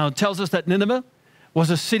 Now it tells us that Nineveh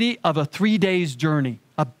was a city of a 3 days journey,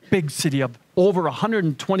 a big city of over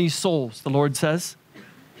 120 souls, the Lord says.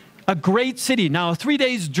 A great city. Now a 3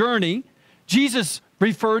 days journey, Jesus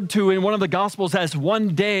referred to in one of the Gospels as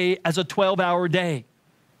one day as a 12-hour day.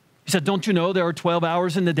 He said, don't you know there are 12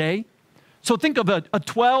 hours in the day? So think of a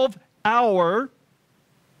 12-hour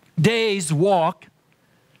day's walk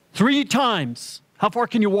 3 times. How far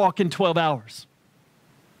can you walk in 12 hours?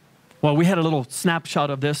 Well, we had a little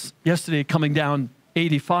snapshot of this yesterday coming down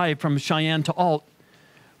 85 from Cheyenne to Alt.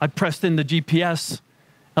 I pressed in the GPS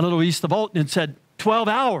a little east of Alt and it said 12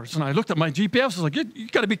 hours. And I looked at my GPS, I was like, you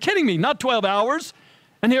got to be kidding me, not 12 hours.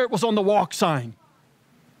 And here it was on the walk sign.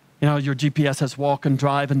 You know, your GPS has walk and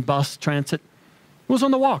drive and bus, transit. It was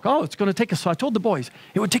on the walk. Oh, it's going to take us, so I told the boys,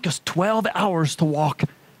 it would take us 12 hours to walk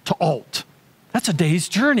to Alt. That's a day's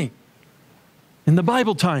journey. In the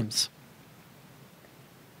Bible times.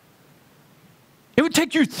 It would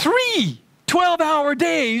take you 3 12-hour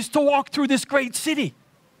days to walk through this great city.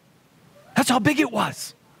 That's how big it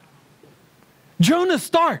was. Jonah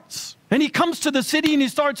starts, and he comes to the city and he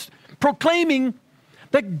starts proclaiming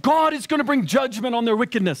that God is going to bring judgment on their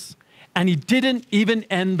wickedness. And he didn't even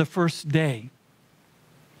end the first day.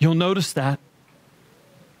 You'll notice that.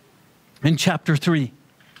 in chapter 3.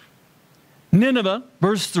 Nineveh,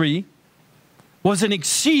 verse 3, was an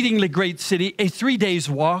exceedingly great city, a 3 days'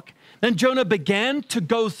 walk. Then Jonah began to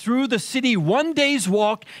go through the city 1 day's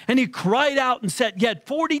walk, and he cried out and said, yet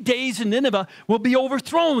 40 days and Nineveh will be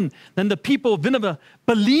overthrown. Then the people of Nineveh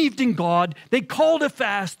believed in God. They called a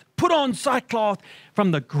fast, put on sackcloth, from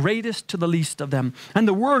the greatest to the least of them. And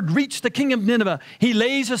the word reached the king of Nineveh. He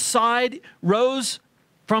rose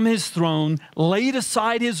from his throne, laid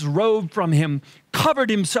aside his robe from him, covered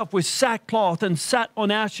himself with sackcloth and sat on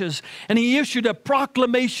ashes. And he issued a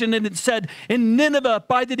proclamation, and it said, in Nineveh,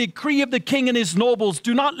 by the decree of the king and his nobles,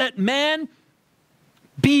 do not let man,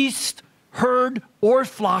 beast, herd, or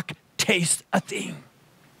flock taste a thing.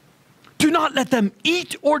 Do not let them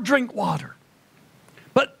eat or drink water.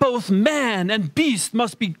 But both man and beast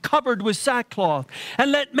must be covered with sackcloth.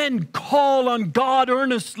 And let men call on God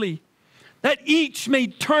earnestly, that each may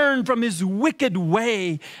turn from his wicked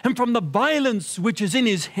way and from the violence which is in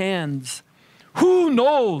his hands. Who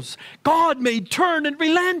knows? God may turn and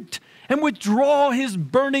relent and withdraw his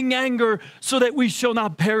burning anger so that we shall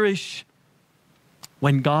not perish.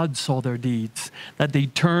 When God saw their deeds, that they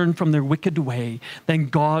turned from their wicked way, then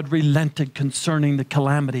God relented concerning the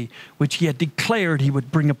calamity which he had declared he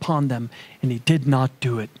would bring upon them, and he did not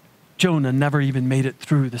do it. Jonah never even made it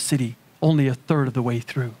through the city, only a third of the way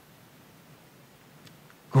through.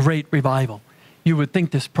 Great revival. You would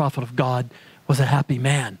think this prophet of God was a happy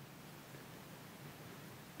man.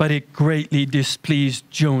 But it greatly displeased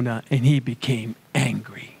Jonah, and he became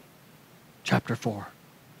angry. Chapter 4.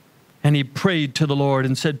 And he prayed to the Lord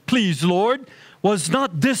and said, please, Lord, was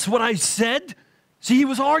not this what I said? See, he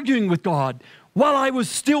was arguing with God while I was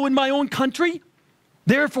still in my own country.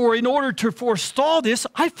 Therefore, in order to forestall this,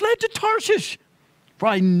 I fled to Tarshish. For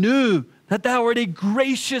I knew that thou art a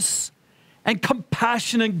gracious and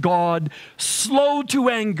compassionate God, slow to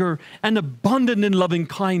anger and abundant in loving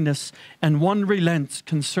kindness, and one relents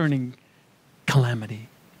concerning calamity.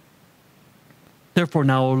 Therefore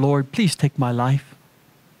now, O Lord, please take my life,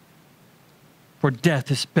 for death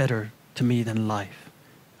is better to me than life.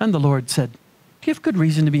 And the Lord said, do you have good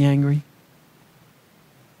reason to be angry?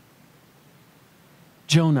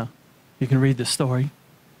 Jonah, you can read the story,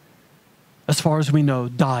 as far as we know,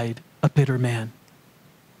 died a bitter man.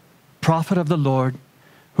 Prophet of the Lord,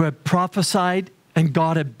 who had prophesied and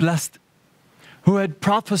God had blessed, who had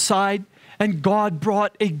prophesied and God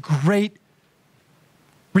brought a great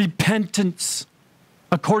repentance.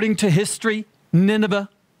 According to history, Nineveh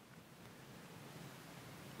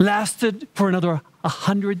lasted for another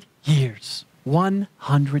 100 years.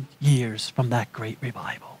 100 years from that great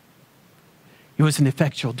revival. He was an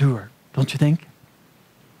effectual doer, don't you think?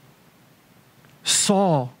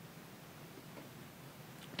 Saul,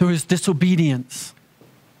 through his disobedience,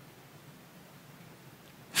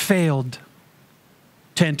 failed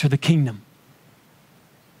to enter the kingdom.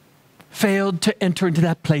 Failed to enter into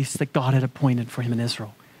that place that God had appointed for him in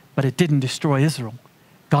Israel. But it didn't destroy Israel.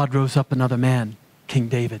 God rose up another man, King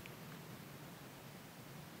David.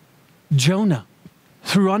 Jonah,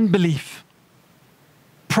 through unbelief,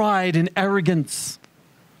 pride and arrogance,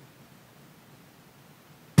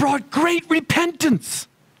 brought great repentance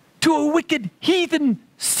to a wicked heathen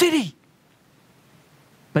city,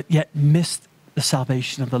 but yet missed the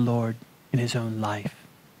salvation of the Lord in his own life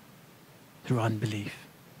through unbelief.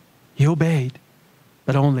 He obeyed,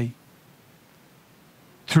 but only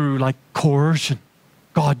through like coercion,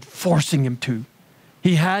 God forcing him to.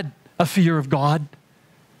 He had a fear of God,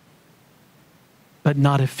 but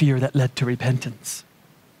not a fear that led to repentance.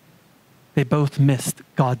 They both missed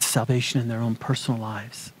God's salvation in their own personal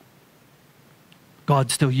lives.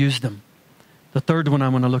 God still used them. The third one I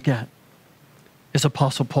want to look at is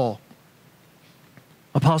Apostle Paul.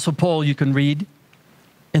 Apostle Paul, you can read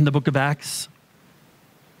in the book of Acts.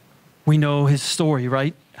 We know his story,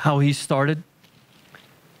 right? How he started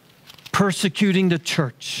persecuting the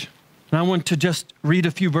church. And I want to just read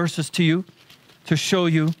a few verses to you to show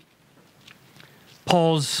you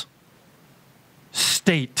Paul's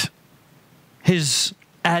state, his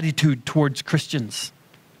attitude towards Christians.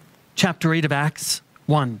 Chapter 8 of Acts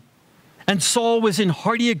 1. And Saul was in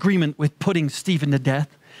hearty agreement with putting Stephen to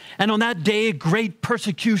death. And on that day, a great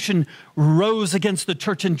persecution rose against the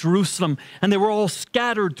church in Jerusalem, and they were all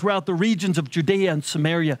scattered throughout the regions of Judea and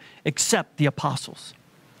Samaria, except the apostles.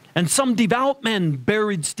 And some devout men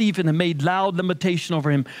buried Stephen and made loud lamentation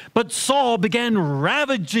over him. But Saul began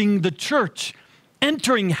ravaging the church,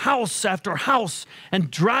 entering house after house,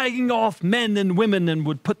 and dragging off men and women, and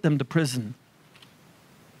would put them to prison.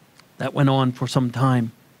 That went on for some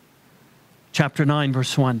time. Chapter 9,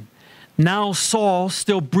 verse 1. Now Saul,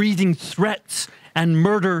 still breathing threats and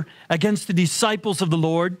murder against the disciples of the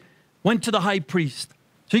Lord, went to the high priest.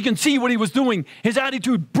 So you can see what he was doing. His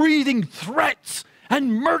attitude, breathing threats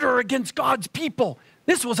and murder against God's people.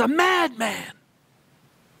 This was a madman.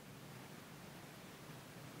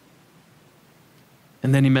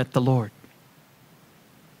 And then he met the Lord.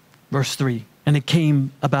 Verse 3, and it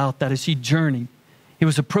came about that as he journeyed, he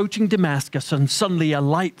was approaching Damascus, and suddenly a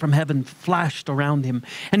light from heaven flashed around him.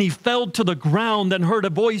 And he fell to the ground and heard a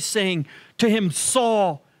voice saying to him,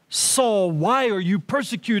 Saul, Saul, why are you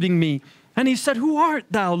persecuting me? And he said, who art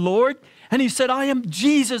thou, Lord? And he said, I am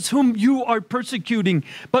Jesus whom you are persecuting.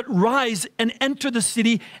 But rise and enter the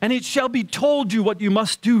city, and it shall be told you what you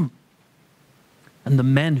must do. And the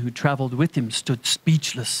men who traveled with him stood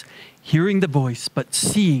speechless, hearing the voice, but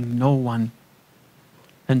seeing no one.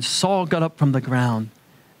 And Saul got up from the ground,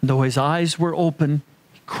 and though his eyes were open,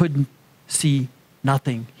 he couldn't see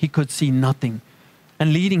nothing. He could see nothing.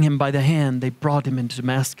 And leading him by the hand, they brought him into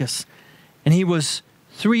Damascus. And he was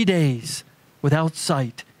 3 days without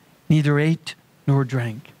sight, neither ate nor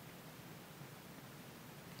drank.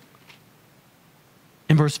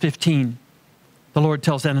 In verse 15, the Lord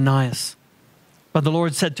tells Ananias, but the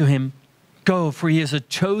Lord said to him, go, for he is a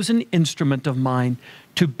chosen instrument of mine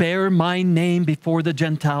to bear my name before the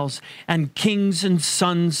Gentiles and kings and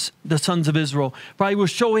sons, the sons of Israel. For I will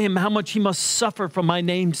show him how much he must suffer for my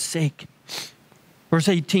name's sake. Verse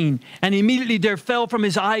 18, and immediately there fell from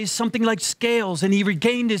his eyes something like scales, and he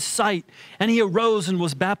regained his sight, and he arose and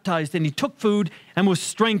was baptized, and he took food and was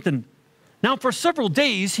strengthened. Now for several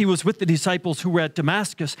days he was with the disciples who were at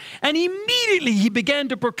Damascus, and immediately he began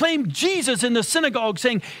to proclaim Jesus in the synagogue,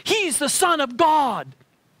 saying, he's the Son of God.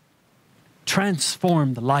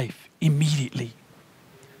 Transformed life immediately.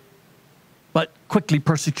 But quickly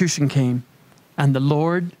persecution came, and the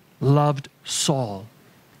Lord loved Saul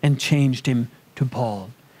and changed him to Paul.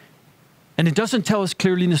 And it doesn't tell us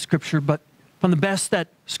clearly in the scripture, but from the best that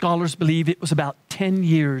scholars believe, it was about 10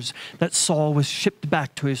 years that Saul was shipped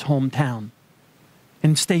back to his hometown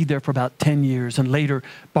and stayed there for about 10 years. And later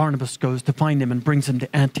Barnabas goes to find him and brings him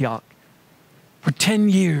to Antioch. For 10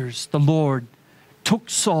 years, the Lord took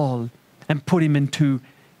Saul and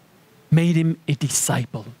made him a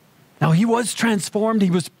disciple. Now he was transformed.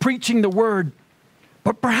 He was preaching the word,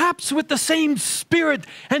 but perhaps with the same spirit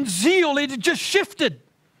and zeal, it had just shifted.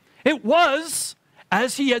 It was,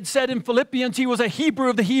 as he had said in Philippians, he was a Hebrew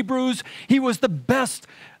of the Hebrews. He was the best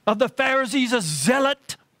of the Pharisees, a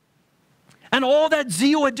zealot. And all that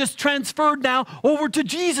zeal had just transferred now over to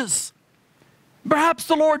Jesus. Perhaps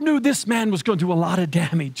the Lord knew this man was going to do a lot of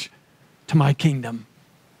damage to my kingdom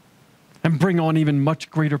and bring on even much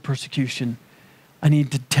greater persecution. I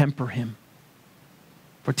need to temper him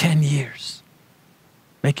for 10 years.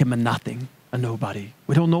 Make him a nothing, a nobody.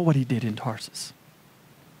 We don't know what he did in Tarsus.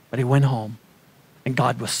 But he went home, and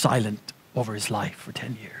God was silent over his life for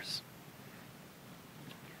 10 years.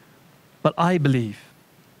 But I believe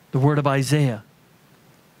the word of Isaiah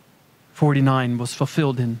 49 was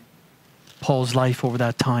fulfilled in Paul's life over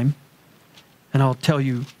that time. And I'll tell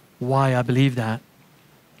you why I believe that.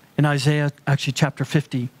 In Isaiah, actually chapter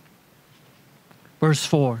 50, verse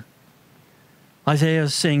 4, Isaiah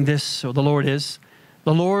is saying this, or the Lord is,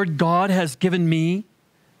 the Lord God has given me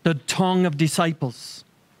the tongue of disciples.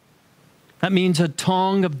 That means a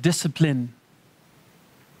tongue of discipline.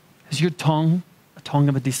 Is your tongue a tongue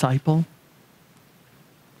of a disciple?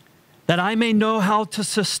 That I may know how to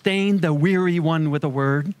sustain the weary one with a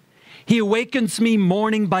word. He awakens me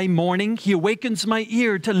morning by morning. He awakens my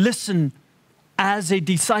ear to listen as a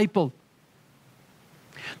disciple.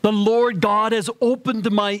 The Lord God has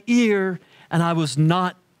opened my ear, and I was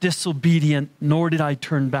not disobedient, nor did I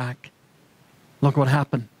turn back. Look what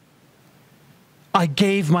happened. I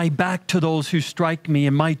gave my back to those who strike me,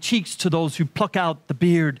 and my cheeks to those who pluck out the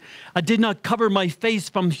beard. I did not cover my face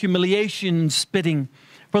from humiliation and spitting.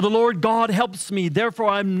 For the Lord God helps me, therefore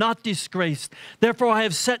I am not disgraced. Therefore I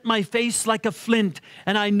have set my face like a flint,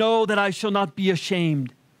 and I know that I shall not be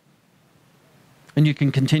ashamed. And you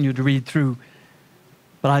can continue to read through,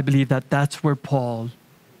 but I believe that that's where Paul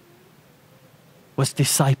was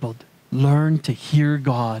discipled. Learn to hear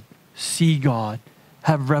God, see God,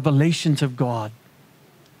 have revelations of God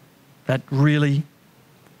that really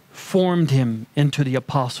formed him into the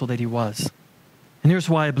apostle that he was. And here's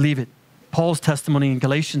why I believe it. Paul's testimony in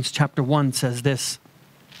Galatians chapter 1 says this.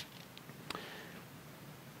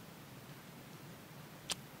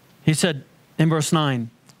 He said in verse 9,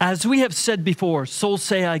 as we have said before, so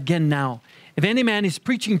say I again now, if any man is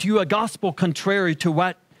preaching to you a gospel contrary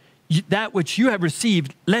to that which you have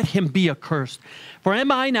received, let him be accursed. For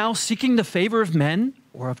am I now seeking the favor of men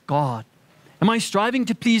or of God? Am I striving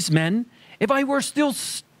to please men? if I were still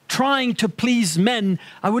trying to please men,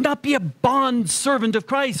 I would not be a bond servant of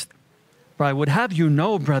Christ. For I would have you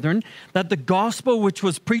know, brethren, that the gospel which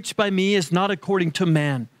was preached by me is not according to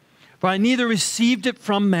man. For I neither received it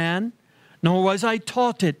from man, nor was I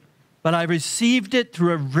taught it, but I received it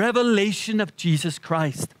through a revelation of Jesus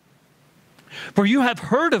Christ. For you have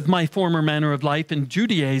heard of my former manner of life in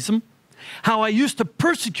Judaism, how I used to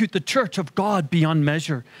persecute the church of God beyond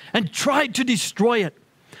measure and tried to destroy it.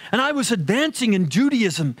 And I was advancing in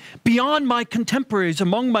Judaism beyond my contemporaries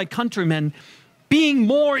among my countrymen, being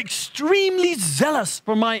more extremely zealous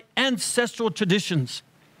for my ancestral traditions.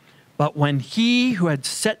 But when he who had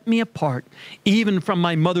set me apart, even from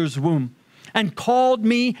my mother's womb, and called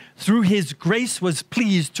me through his grace was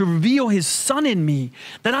pleased to reveal his Son in me,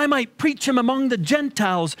 that I might preach him among the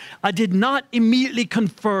Gentiles, I did not immediately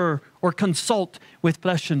confer or consult with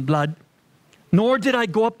flesh and blood, nor did I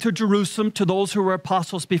go up to Jerusalem to those who were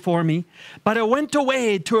apostles before me, but I went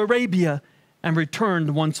away to Arabia and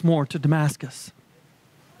returned once more to Damascus.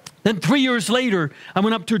 Then 3 years later, I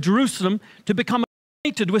went up to Jerusalem to become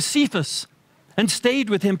acquainted with Cephas and stayed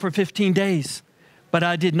with him for 15 days. But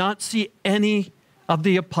I did not see any of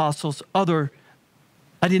the apostles other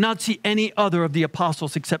of the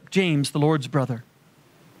apostles except James, the Lord's brother.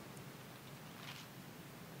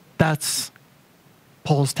 That's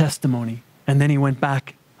Paul's testimony. And then he went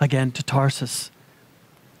back again to Tarsus,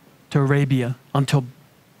 to Arabia, until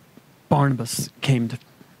Barnabas came to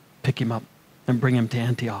pick him up and bring him to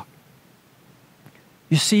Antioch.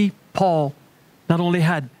 You see, Paul not only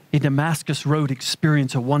had a Damascus Road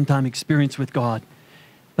experience, a one-time experience with God,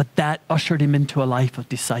 but that ushered him into a life of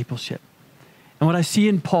discipleship. And what I see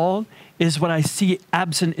in Paul is what I see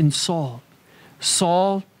absent in Saul.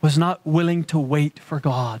 Saul was not willing to wait for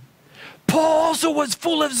God. Paul also was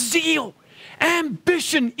full of zeal,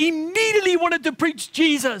 ambition, immediately wanted to preach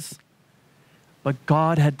Jesus. But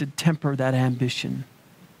God had to temper that ambition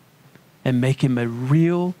and make him a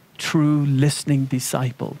real, true, listening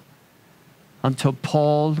disciple until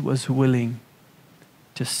Paul was willing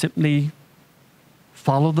to simply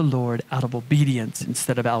follow the Lord out of obedience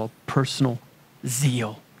instead of out of personal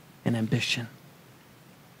zeal and ambition.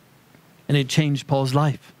 And it changed Paul's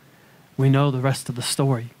life. We know the rest of the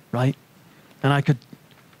story, right? And I could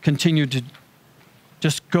continue to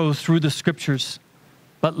just go through the scriptures,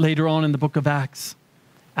 but later on in the book of Acts,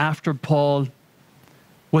 after Paul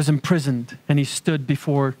was imprisoned and he stood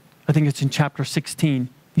before, I think it's in chapter 16,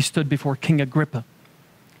 he stood before King Agrippa.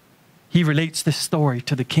 He relates this story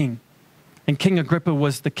to the king. And King Agrippa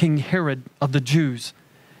was the King Herod of the Jews.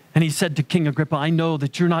 And he said to King Agrippa, I know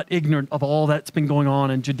that you're not ignorant of all that's been going on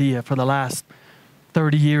in Judea for the last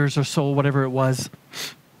 30 years or so, whatever it was.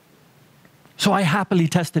 So I happily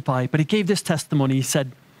testify. But he gave this testimony. He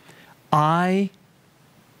said, I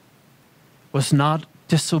was not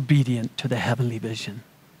disobedient to the heavenly vision.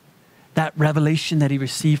 That revelation that he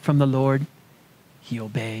received from the Lord, he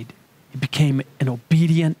obeyed. He became an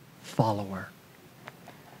obedient follower.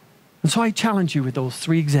 And so I challenge you with those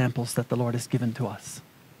three examples that the Lord has given to us.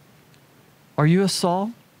 Are you a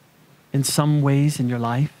Saul in some ways in your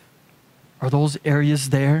life? Are those areas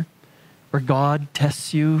there where God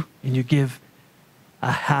tests you and you give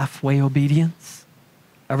a halfway obedience,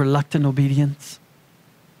 a reluctant obedience?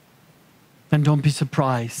 Then don't be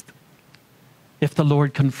surprised if the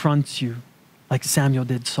Lord confronts you like Samuel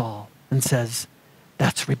did Saul and says,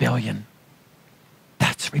 that's rebellion.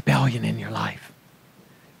 That's rebellion in your life.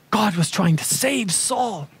 God was trying to save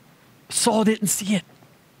Saul. Saul didn't see it.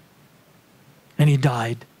 And he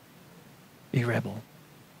died a rebel.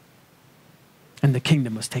 And the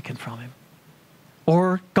kingdom was taken from him.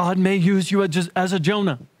 Or God may use you as a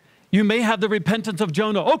Jonah. You may have the repentance of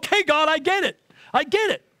Jonah. Okay, God, I get it. I get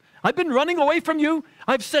it. I've been running away from you.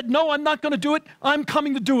 I've said, no, I'm not going to do it. I'm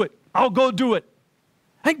coming to do it. I'll go do it.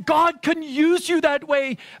 And God can use you that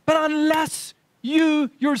way. But unless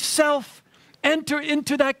you yourself enter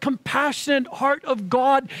into that compassionate heart of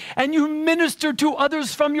God and you minister to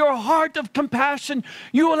others from your heart of compassion,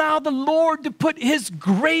 you allow the Lord to put his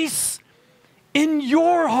grace in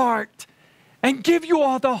your heart and give you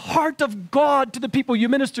all the heart of God to the people you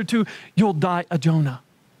minister to, you'll die a Jonah.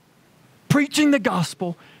 Preaching the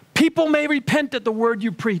gospel, people may repent at the word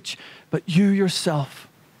you preach, but you yourself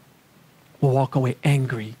will walk away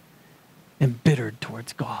angry, embittered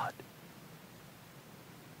towards God.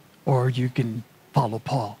 Or you can follow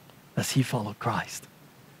Paul as he followed Christ.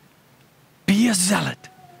 Be a zealot.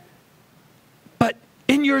 But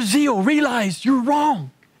in your zeal, realize you're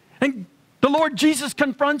wrong. And the Lord Jesus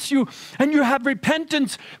confronts you and you have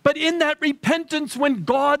repentance. But in that repentance, when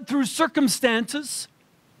God, through circumstances,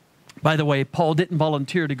 by the way, Paul didn't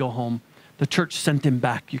volunteer to go home. The church sent him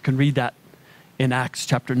back. You can read that in Acts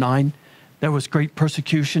chapter 9. There was great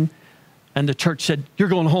persecution. And the church said, you're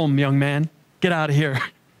going home, young man. Get out of here.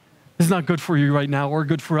 It's not good for you right now or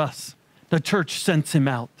good for us. The church sends him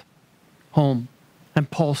out home. And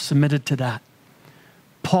Paul submitted to that.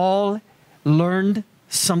 Paul learned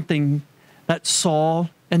something that Saul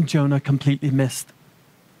and Jonah completely missed.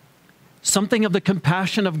 Something of the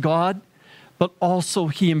compassion of God, but also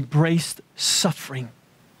he embraced suffering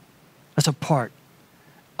as a part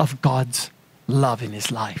of God's love in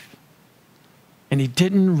his life. And he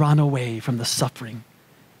didn't run away from the suffering.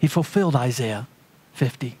 He fulfilled Isaiah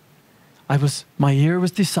 50. My ear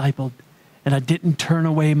was discipled, and I didn't turn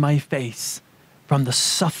away my face from the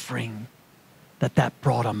suffering that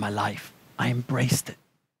brought on my life. I embraced it.